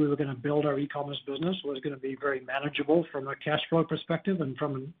the way we were going to build our e-commerce business was going to be very manageable from a cash flow perspective and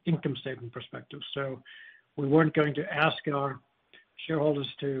from an income statement perspective. So we weren't going to ask our shareholders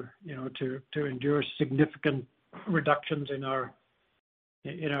to endure significant reductions in our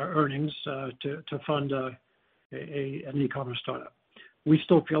earnings to fund an e-commerce startup. We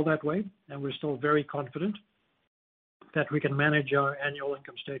still feel that way, and we're still very confident that we can manage our annual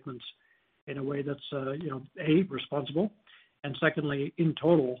income statements in a way that's A, responsible, and secondly, in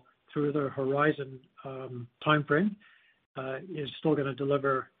total, through the Horizon timeframe, is still going to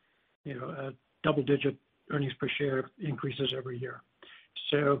deliver double-digit earnings per share increases every year.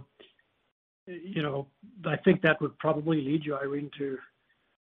 So, I think that would probably lead you, Irene, to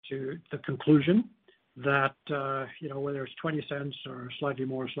the conclusion that whether it's 20 cents or slightly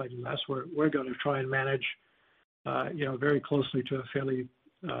more, or slightly less, we're going to try and manage very closely to a fairly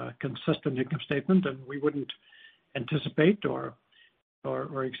consistent income statement, and we wouldn't anticipate or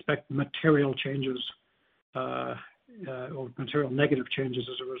expect material changes or material negative changes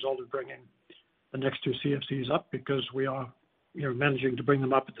as a result of bringing the next two CFCs up, because we are managing to bring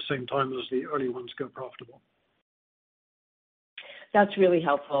them up at the same time as the early ones go profitable. That's really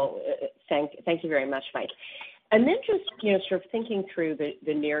helpful. Thank you very much, Mike. And then just, sort of thinking through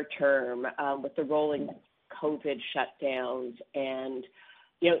the near term with the rolling COVID shutdowns and,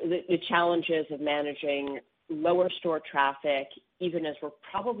 the challenges of managing lower store traffic, even as we're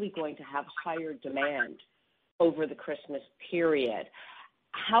probably going to have higher demand over the Christmas period.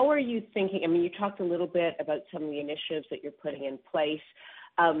 How are you thinking? I mean, you talked a little bit about some of the initiatives that you're putting in place.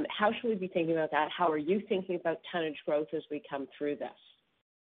 How should we be thinking about that? How are you thinking about tonnage growth as we come through this?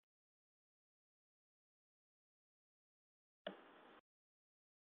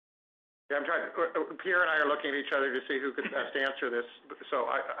 Yeah, Pierre and I are looking at each other to see who could best answer this. So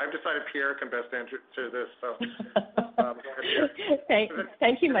I've decided Pierre can best answer this. So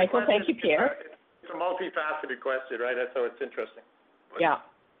thank you, Michael. Thank you, Pierre. It's a multifaceted question, right? So it's interesting. Yeah.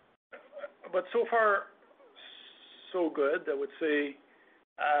 But so far, so good. I would say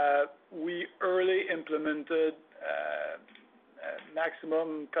we early implemented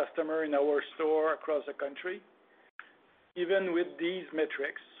maximum customer in our store across the country. Even with these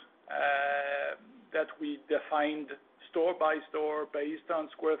metrics that we defined store by store based on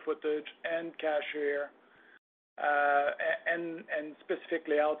square footage and cashier, and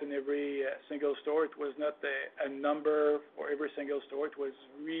specifically out in every single store. It was not a number for every single store. It was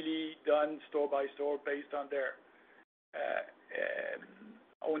really done store by store based on their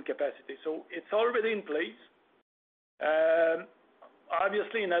own capacity. So it's already in place.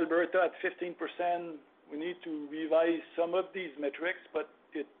 Obviously, in Alberta at 15%, we need to revise some of these metrics, but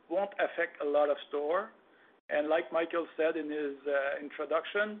it won't affect a lot of store. And like Michael said in his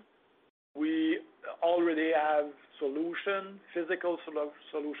introduction, we already have physical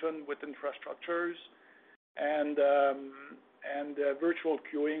solution with infrastructures, and virtual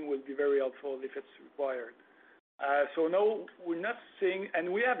queuing will be very helpful if it's required. So no, we're not seeing,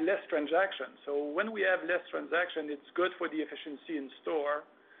 and we have less transactions. So when we have less transactions, it's good for the efficiency in store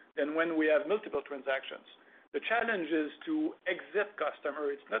than when we have multiple transactions. The challenge is to exit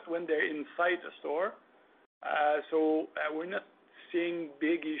customer. It's not when they're inside the store. So we're not seeing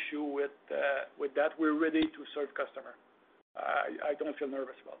big issue with that. We're ready to serve customer. I don't feel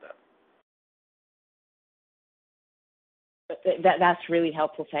nervous about that. That's really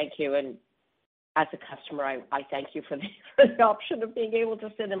helpful. Thank you. And as a customer, I thank you for the option of being able to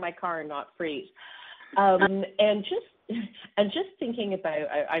sit in my car and not freeze. And just thinking about,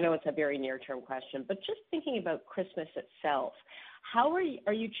 I know it's a very near-term question, but just thinking about Christmas itself, how are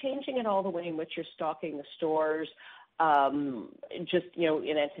you changing it all the way in which you're stocking the stores? Just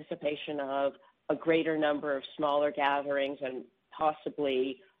in anticipation of a greater number of smaller gatherings and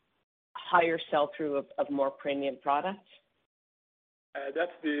possibly higher sell-through of more premium products?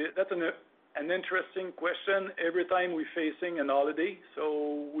 That's an interesting question. Every time we're facing an holiday,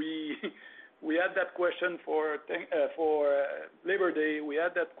 so we had that question for Labor Day. We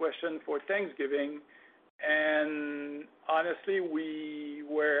had that question for Thanksgiving, and honestly, we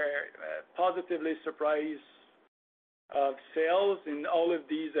were positively surprised of sales in all of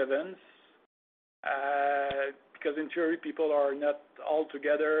these events, because in theory people are not all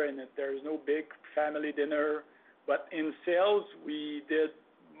together and there's no big family dinner. But in sales, we did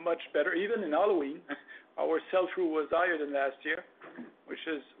much better. Even in Halloween, our sell-through was higher than last year, which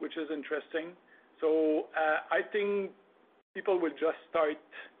is interesting. So I think people will just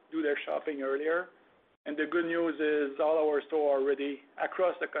do their shopping earlier. And the good news is all our stores are ready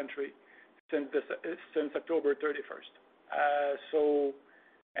across the country since October 31st.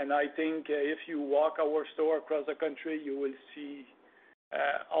 And I think if you walk our store across the country, you will see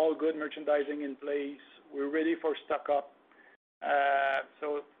all good merchandising in place. We're ready for stock up.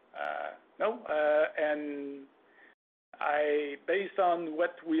 And based on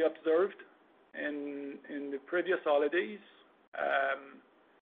what we observed in the previous holidays,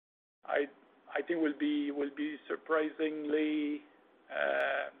 I think we'll be surprisingly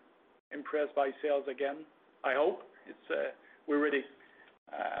impressed by sales again. I hope we're ready,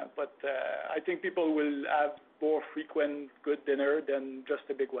 but I think people will have more frequent good dinner than just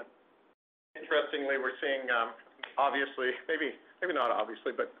a big one. Interestingly, we're seeing obviously, maybe not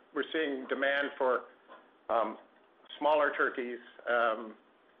obviously, but we're seeing demand for smaller turkeys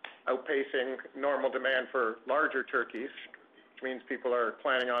outpacing normal demand for larger turkeys, which means people are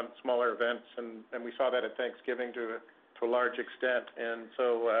planning on smaller events, and we saw that at Thanksgiving to a large extent. And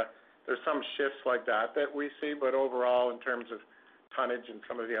so there's some shifts like that we see, but overall, in terms of tonnage and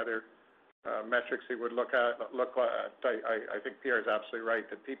some of the other metrics we would look at, I think Pierre is absolutely right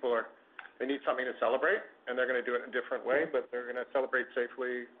that they need something to celebrate, and they're going to do it in a different way, but they're going to celebrate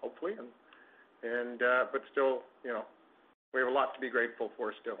safely, hopefully, and but still, we have a lot to be grateful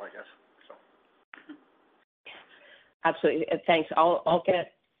for still, I guess. So. Absolutely. Thanks. I'll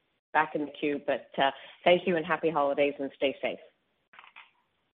get back in the queue, but thank you and happy holidays and stay safe.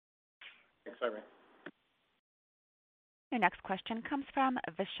 Thanks, Irene. Your next question comes from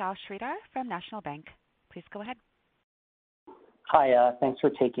Vishal Shreedhar from National Bank. Please go ahead. Hi, thanks for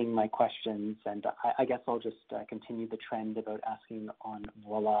taking my questions, and I guess I'll just continue the trend about asking on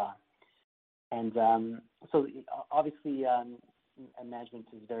Voilà. And so obviously, management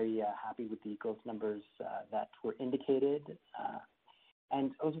is very happy with the growth numbers that were indicated.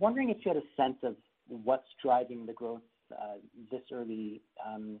 And I was wondering if you had a sense of what's driving the growth this early,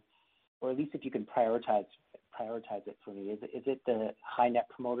 or at least if you can prioritize it for me. Is it the high Net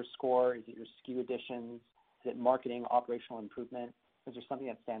Promoter Score? Is it your SKU additions? Is it marketing, operational improvement? Is there something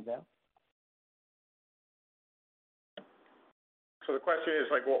that stands out? So the question is,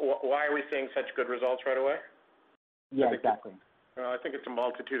 like, why are we seeing such good results right away? Yeah, exactly. I think it's a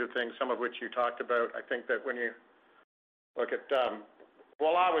multitude of things, some of which you talked about. I think that when you look at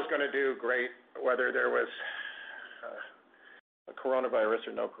Voilà was going to do great, whether there was a coronavirus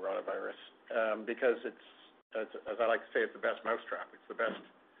or no coronavirus, because it's, as I like to say, it's the best mousetrap. It's the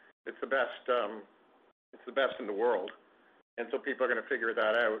best in the world, and so people are going to figure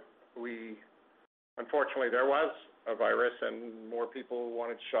that out. Unfortunately, there was a virus, and more people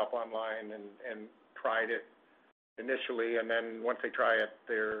wanted to shop online and tried it initially, and then once they try it,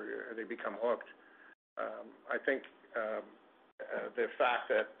 they become hooked. I think the fact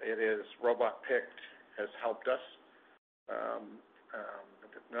that it is robot picked has helped us,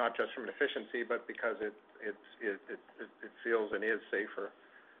 not just from an efficiency, but because it feels and is safer.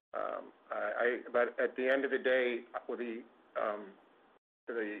 But at the end of the day, with the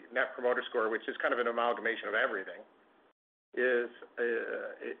Net Promoter Score, which is kind of an amalgamation of everything, is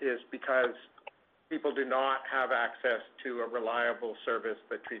because people do not have access to a reliable service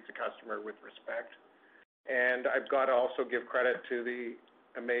that treats the customer with respect. And I've got to also give credit to the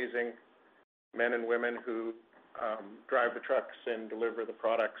amazing men and women who drive the trucks and deliver the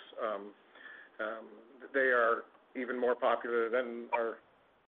products. They are even more popular than our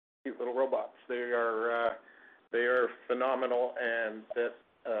cute little robots. They are phenomenal, and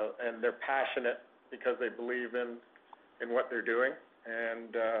they're passionate because they believe in what they're doing,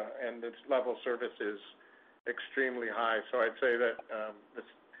 and this level of service is extremely high. So I'd say that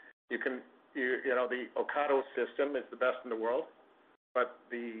the Ocado system is the best in the world, but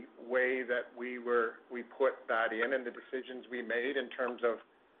the way that we put that in and the decisions we made in terms of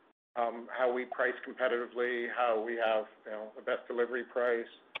how we price competitively, how we have the best delivery price,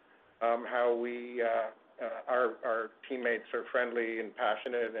 how we our teammates are friendly and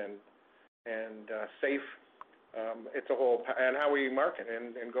passionate and safe. It's a whole, and how we market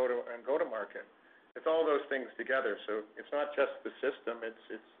and go to market. It's all those things together. So it's not just the system;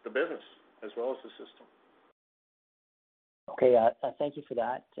 it's the business as well as the system. Okay, thank you for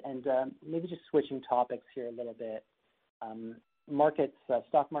that. And maybe just switching topics here a little bit.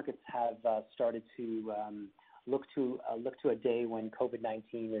 Stock markets have started to look to a day when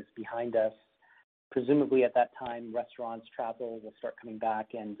COVID-19 is behind us. Presumably at that time, restaurants, travel will start coming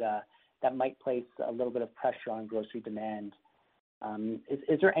back, and that might place a little bit of pressure on grocery demand.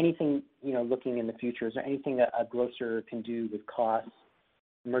 Is there anything, looking in the future, is there anything that a grocer can do with costs,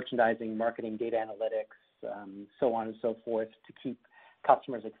 merchandising, marketing, data analytics, so on and so forth, to keep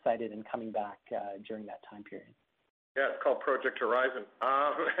customers excited and coming back during that time period? Yeah, it's called Project Horizon,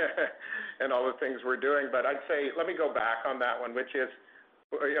 and all the things we're doing. But I'd say, let me go back on that one, which is,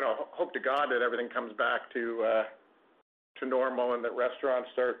 hope to God that everything comes back to normal and that restaurants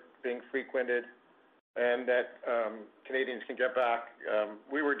start being frequented and that Canadians can get back.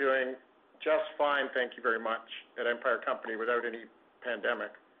 We were doing just fine, thank you very much, at Empire Company without any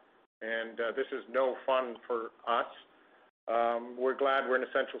pandemic. And this is no fun for us. We're glad we're an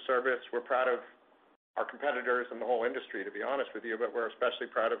essential service. We're proud of our competitors and the whole industry, to be honest with you, but we're especially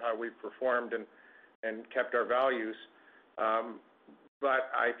proud of how we've performed and kept our values.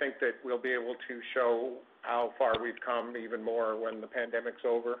 But I think that we'll be able to show how far we've come even more when the pandemic's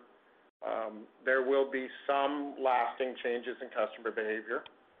over. There will be some lasting changes in customer behavior,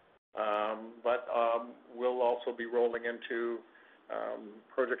 but we'll also be rolling into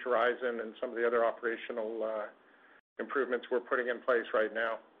Project Horizon and some of the other operational improvements we're putting in place right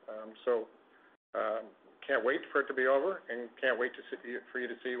now. So can't wait for it to be over, and can't wait for you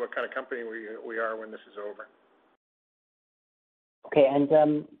to see what kind of company we are when this is over. Okay, and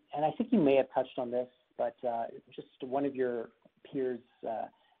I think you may have touched on this, but just one of your peers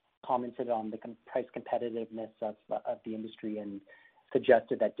commented on the price competitiveness of the industry and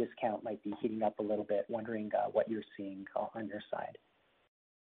suggested that discount might be heating up a little bit. Wondering what you're seeing on your side.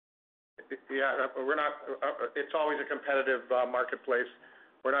 Yeah, we're not. It's always a competitive marketplace.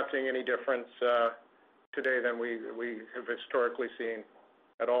 We're not seeing any difference today than we have historically seen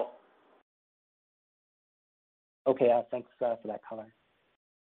at all. Okay, thanks for that color.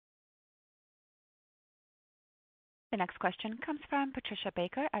 The next question comes from Patricia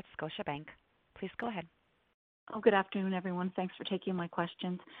Baker at Scotiabank. Please go ahead. Oh, good afternoon, everyone. Thanks for taking my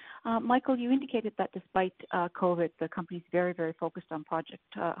questions. Michael, you indicated that despite COVID, the company's very, very focused on Project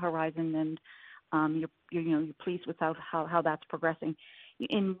Horizon, and you're pleased with how that's progressing.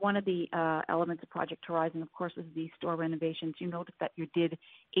 In one of the elements of Project Horizon, of course, is the store renovations. You noted that you did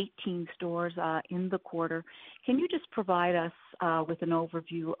 18 stores in the quarter. Can you just provide us with an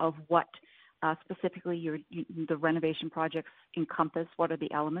overview of what specifically the renovation projects encompass? What are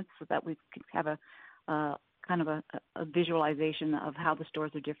the elements, so that we can have a kind of a visualization of how the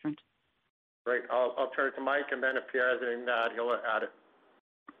stores are different? Great. I'll turn it to Mike, and then if he has anything to add, he'll add it.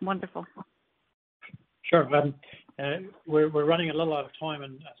 Wonderful. Sure. We're running a little out of time,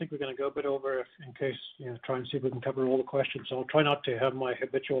 and I think we're going to go a bit over in case, try and see if we can cover all the questions. So I'll try not to have my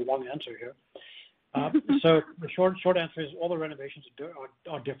habitual long answer here. So the short answer is all the renovations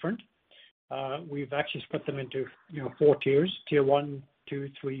are different. We've actually split them into 4 tiers: tier 1, 2,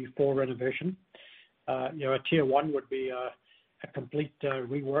 3, 4 renovation. A tier 1 would be a complete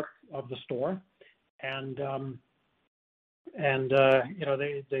rework of the store, and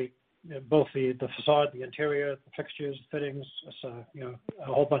they both the facade, the interior, the fixtures, fittings, a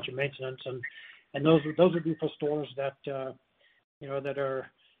whole bunch of maintenance, and those would be for stores that that are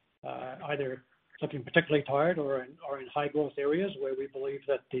either looking particularly tired or in high growth areas where we believe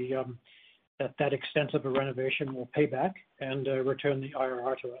that that extensive a renovation will pay back and return the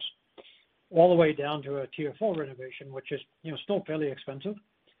IRR to us. All the way down to a tier 4 renovation, which is still fairly expensive.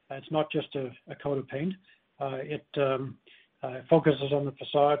 It's not just a coat of paint. It focuses on the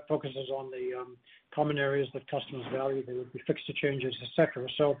facade, focuses on the common areas that customers value. There would be fixture changes, etc.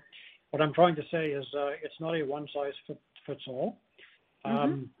 So what I'm trying to say is it's not a one size fits all.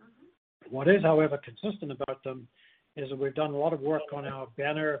 What is, however, consistent about them is that we've done a lot of work on our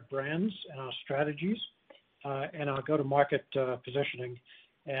banner brands and our strategies and our go-to-market positioning.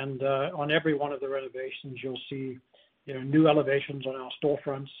 And on every one of the renovations, you'll see new elevations on our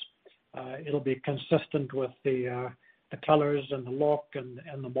storefronts. It'll be consistent with the colors and the look and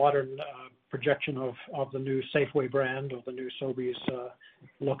the modern projection of the new Safeway brand or the new Sobeys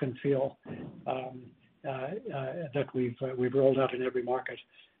look and feel that we've rolled out in every market.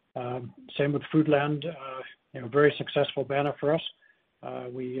 Same with Foodland, very successful banner for us.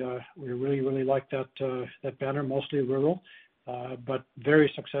 We really like that banner, mostly rural, but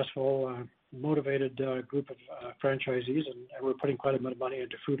very successful, motivated group of franchisees, and we're putting quite a bit of money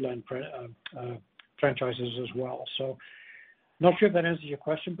into Foodland franchises as well. So, not sure if that answers your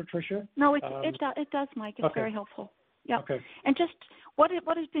question, Patricia. No, it does, Mike. It's okay. Very helpful. Yeah. Okay. And just what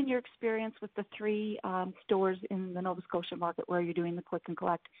has been your experience with the 3 stores in the Nova Scotia market where you're doing the click and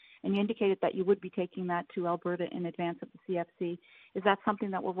collect? And you indicated that you would be taking that to Alberta in advance of the CFC. Is that something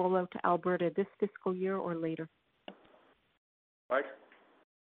that will roll out to Alberta this fiscal year or later? Mike?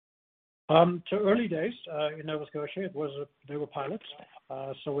 So early days in Nova Scotia, they were pilots.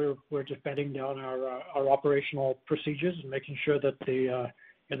 So we're just bedding down our operational procedures and making sure that the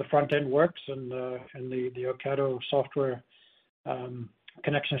front end works and the Ocado software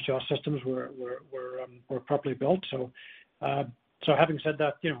connections to our systems were properly built. So having said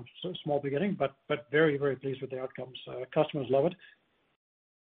that, small beginning, but very, very pleased with the outcomes. Customers love it.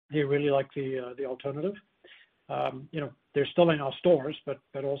 They really like the alternative. They're still in our stores,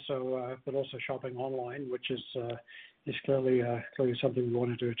 but also shopping online, which is clearly something we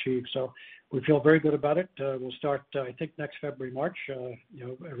wanted to achieve. So we feel very good about it. We'll start, I think, next February, March,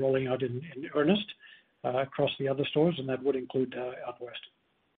 rolling out in earnest across the other stores, and that would include out west.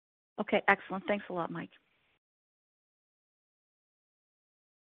 Okay, excellent. Thanks a lot, Mike.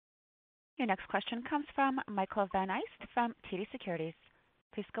 Your next question comes from Michael Van Aelst from TD Securities.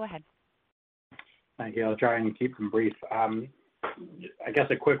 Please go ahead. Thank you. I'll try and keep them brief. I guess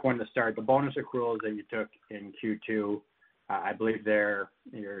a quick one to start. The bonus accruals that you took in Q2, I believe you're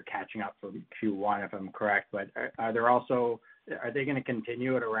catching up from Q1, if I'm correct. But are they going to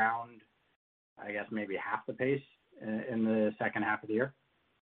continue at around, I guess, maybe half the pace in the second half of the year?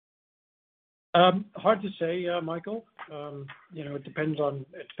 Hard to say, Michael. It depends on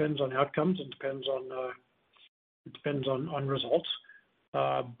outcomes. It depends on results.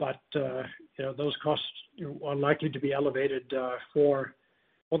 But those costs are likely to be elevated for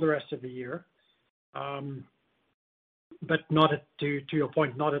the rest of the year. but not at, to your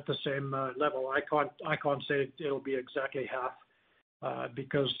point, not at the same level. I can't say it'll be exactly half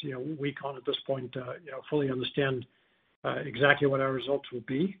because we can't at this point fully understand exactly what our results will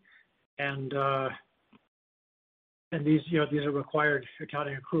be, and these are required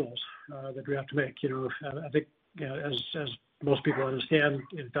accounting accruals that we have to make. I think as most people understand,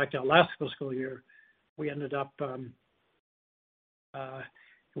 in fact, our last fiscal year we ended up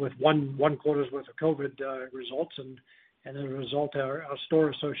with one quarter's worth of COVID results, and as a result, our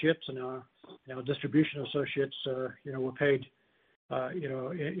store associates and our distribution associates, were paid,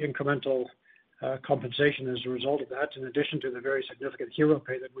 incremental compensation as a result of that, in addition to the very significant hero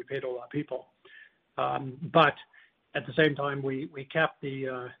pay that we paid all our people. But at the same time, we capped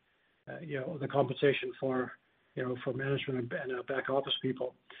the compensation for management and our back office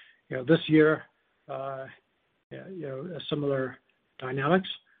people. This year, similar dynamics,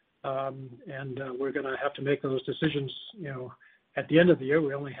 and we're going to have to make those decisions. At the end of the year,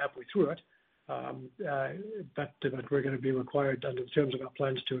 we're only halfway through it, but we're going to be required under the terms of our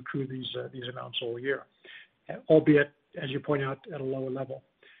plans to accrue these amounts all year, albeit, as you point out, at a lower level.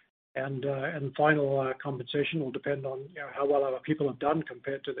 And final compensation will depend on how well our people have done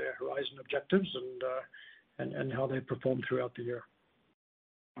compared to their Horizon objectives, and how they perform throughout the year.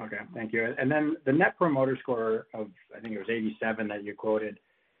 Okay, thank you. And then the Net Promoter Score of, I think it was 87 that you quoted.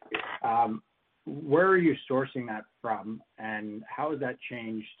 Where are you sourcing that from, and how has that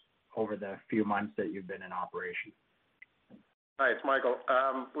changed over the few months that you've been in operation? Hi, it's Michael.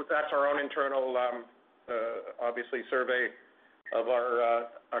 That's our own internal, obviously, survey of our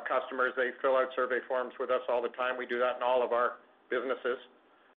customers. They fill out survey forms with us all the time. We do that in all of our businesses.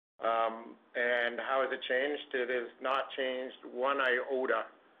 And how has it changed? It has not changed one iota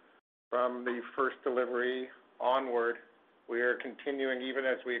from the first delivery onward. We are continuing even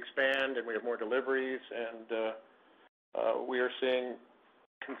as we expand and we have more deliveries, and we are seeing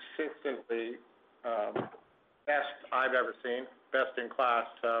consistently best I've ever seen, best in class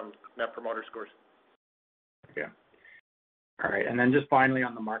Net Promoter Scores. Yeah. All right, and then just finally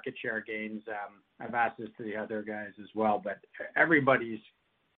on the market share gains, I've asked this to the other guys as well, but everybody's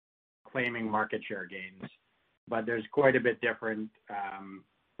claiming market share gains, but there's quite a bit different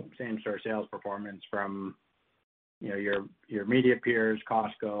same-store sales performance from your media peers,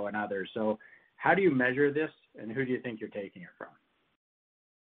 Costco, and others. So how do you measure this, and who do you think you're taking it from?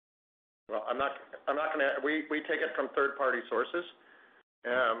 Well, I'm not going to. We take it from third-party sources,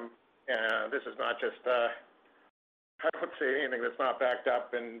 and this is not just. I don't say anything that's not backed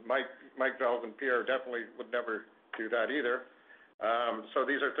up, and Mike Vels and Pierre definitely would never do that either. So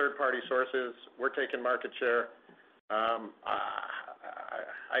these are third-party sources. We're taking market share. I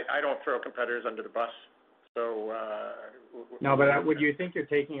don't throw competitors under the bus. So no, but would you think you're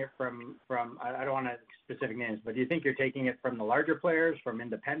taking it from? I don't want to specific names, but do you think you're taking it from the larger players, from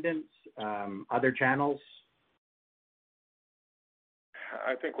independents, other channels?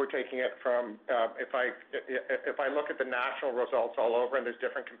 I think we're taking it from. If I look at the national results all over, and there's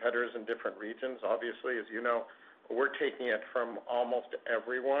different competitors in different regions, obviously, as you know, we're taking it from almost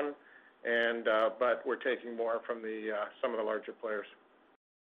everyone, and but we're taking more from some of the larger players.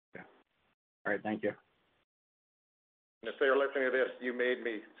 Yeah. All right. Thank you. And if they are listening to this, you made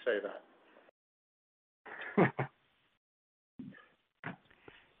me say that.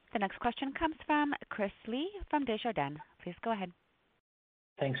 The next question comes from Chris Li from Desjardins. Please go ahead.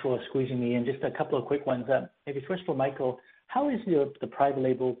 Thanks for squeezing me in. Just a couple of quick ones. Maybe first for Michael, how is the private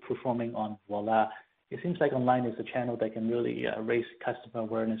label performing on Voilà? It seems like online is a channel that can really raise customer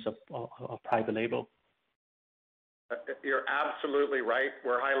awareness of private label. You're absolutely right.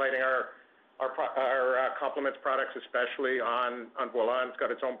 We're highlighting our compliments products, especially on Voilà. It's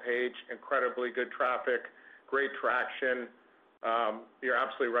got its own page, incredibly good traffic, great traction. You're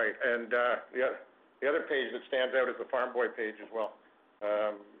absolutely right. And the other page that stands out is the Farm Boy page as well.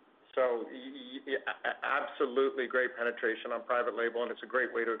 So absolutely great penetration on private label, and it's a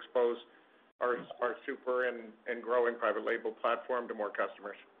great way to expose our super and growing private label platform to more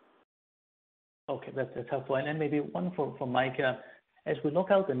customers. Okay, that's helpful. And then maybe one for Mike. As we look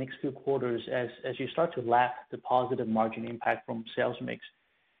out the next few quarters, as you start to lap the positive margin impact from sales mix,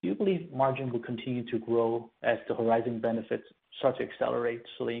 do you believe margin will continue to grow as the Horizon benefits start to accelerate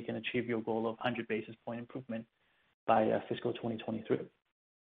so that you can achieve your goal of 100 basis point improvement by fiscal 2023?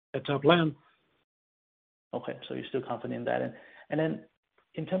 That's our plan. Okay, so you're still confident in that. And then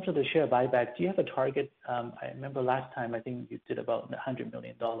in terms of the share buyback, do you have a target? I remember last time, I think you did about $100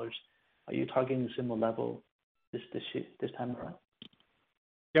 million. Are you targeting a similar level this time around?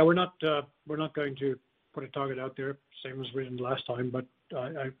 Yeah, we're not going to put a target out there, same as we did last time. But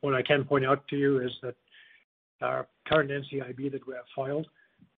what I can point out to you is that our current NCIB that we have filed,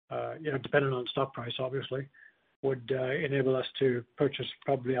 depending on stock price, obviously, would enable us to purchase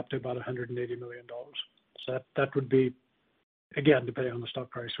probably up to about $180 million. So that would be, again, depending on the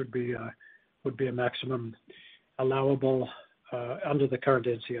stock price, would be a maximum allowable under the current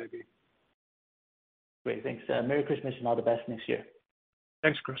NCIB. Great, thanks. Merry Christmas and all the best next year.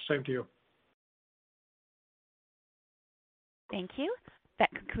 Thanks, Chris. Same to you. Thank you. That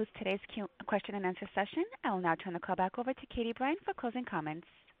concludes today's question and answer session. I will now turn the call back over to Katie Brine for closing comments.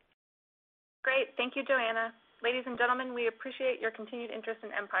 Great. Thank you, Joanna. Ladies and gentlemen, we appreciate your continued interest in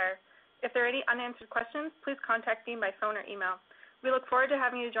Empire. If there are any unanswered questions, please contact me by phone or email. We look forward to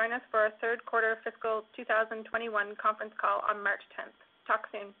having you join us for our third quarter fiscal 2021 conference call on March 10th. Talk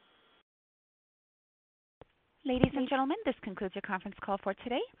soon. Ladies and gentlemen, this concludes your conference call for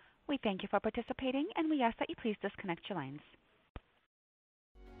today. We thank you for participating, and we ask that you please disconnect your lines.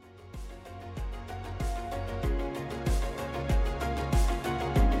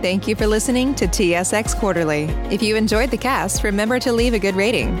 Thank you for listening to TSX Quarterly. If you enjoyed the cast, remember to leave a good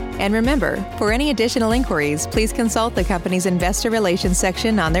rating. And remember, for any additional inquiries, please consult the company's investor relations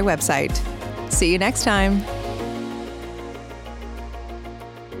section on their website. See you next time.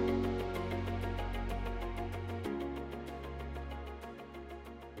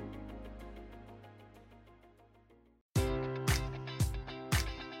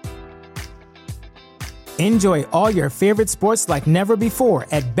 Enjoy all your favorite sports like never before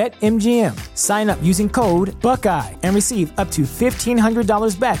at BetMGM. Sign up using code Buckeye and receive up to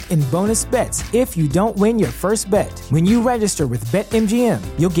 $1,500 back in bonus bets if you don't win your first bet. When you register with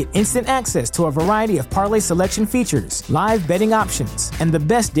BetMGM, you'll get instant access to a variety of parlay selection features, live betting options, and the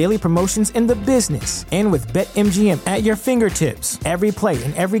best daily promotions in the business. And with BetMGM at your fingertips, every play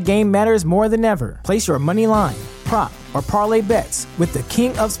and every game matters more than ever. Place your money line, prop, or parlay bets with the king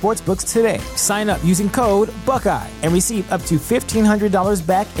of sportsbooks today. Sign up using code Buckeye and receive up to $1,500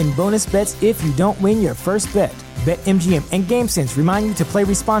 back in bonus bets if you don't win your first bet. BetMGM and GameSense remind you to play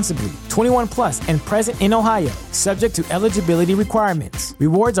responsibly. 21 plus and present in Ohio, subject to eligibility requirements.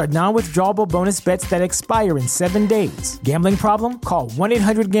 Rewards are non-withdrawable bonus bets that expire in 7 days. Gambling problem? Call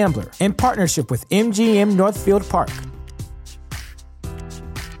 1-800-GAMBLER in partnership with MGM Northfield Park.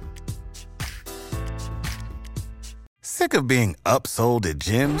 Sick of being upsold at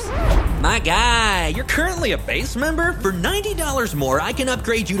gyms? My guy, you're currently a base member? For $90 more, I can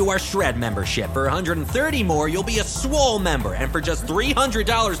upgrade you to our Shred membership. For $130 more, you'll be a Swole member. And for just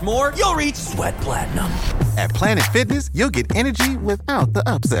 $300 more, you'll reach Sweat Platinum. At Planet Fitness, you'll get energy without the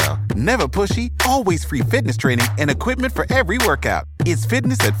upsell. Never pushy, always free fitness training and equipment for every workout. It's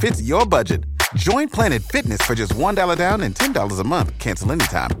fitness that fits your budget. Join Planet Fitness for just $1 down and $10 a month. Cancel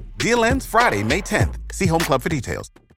anytime. Deal ends Friday, May 10th. See Home Club for details.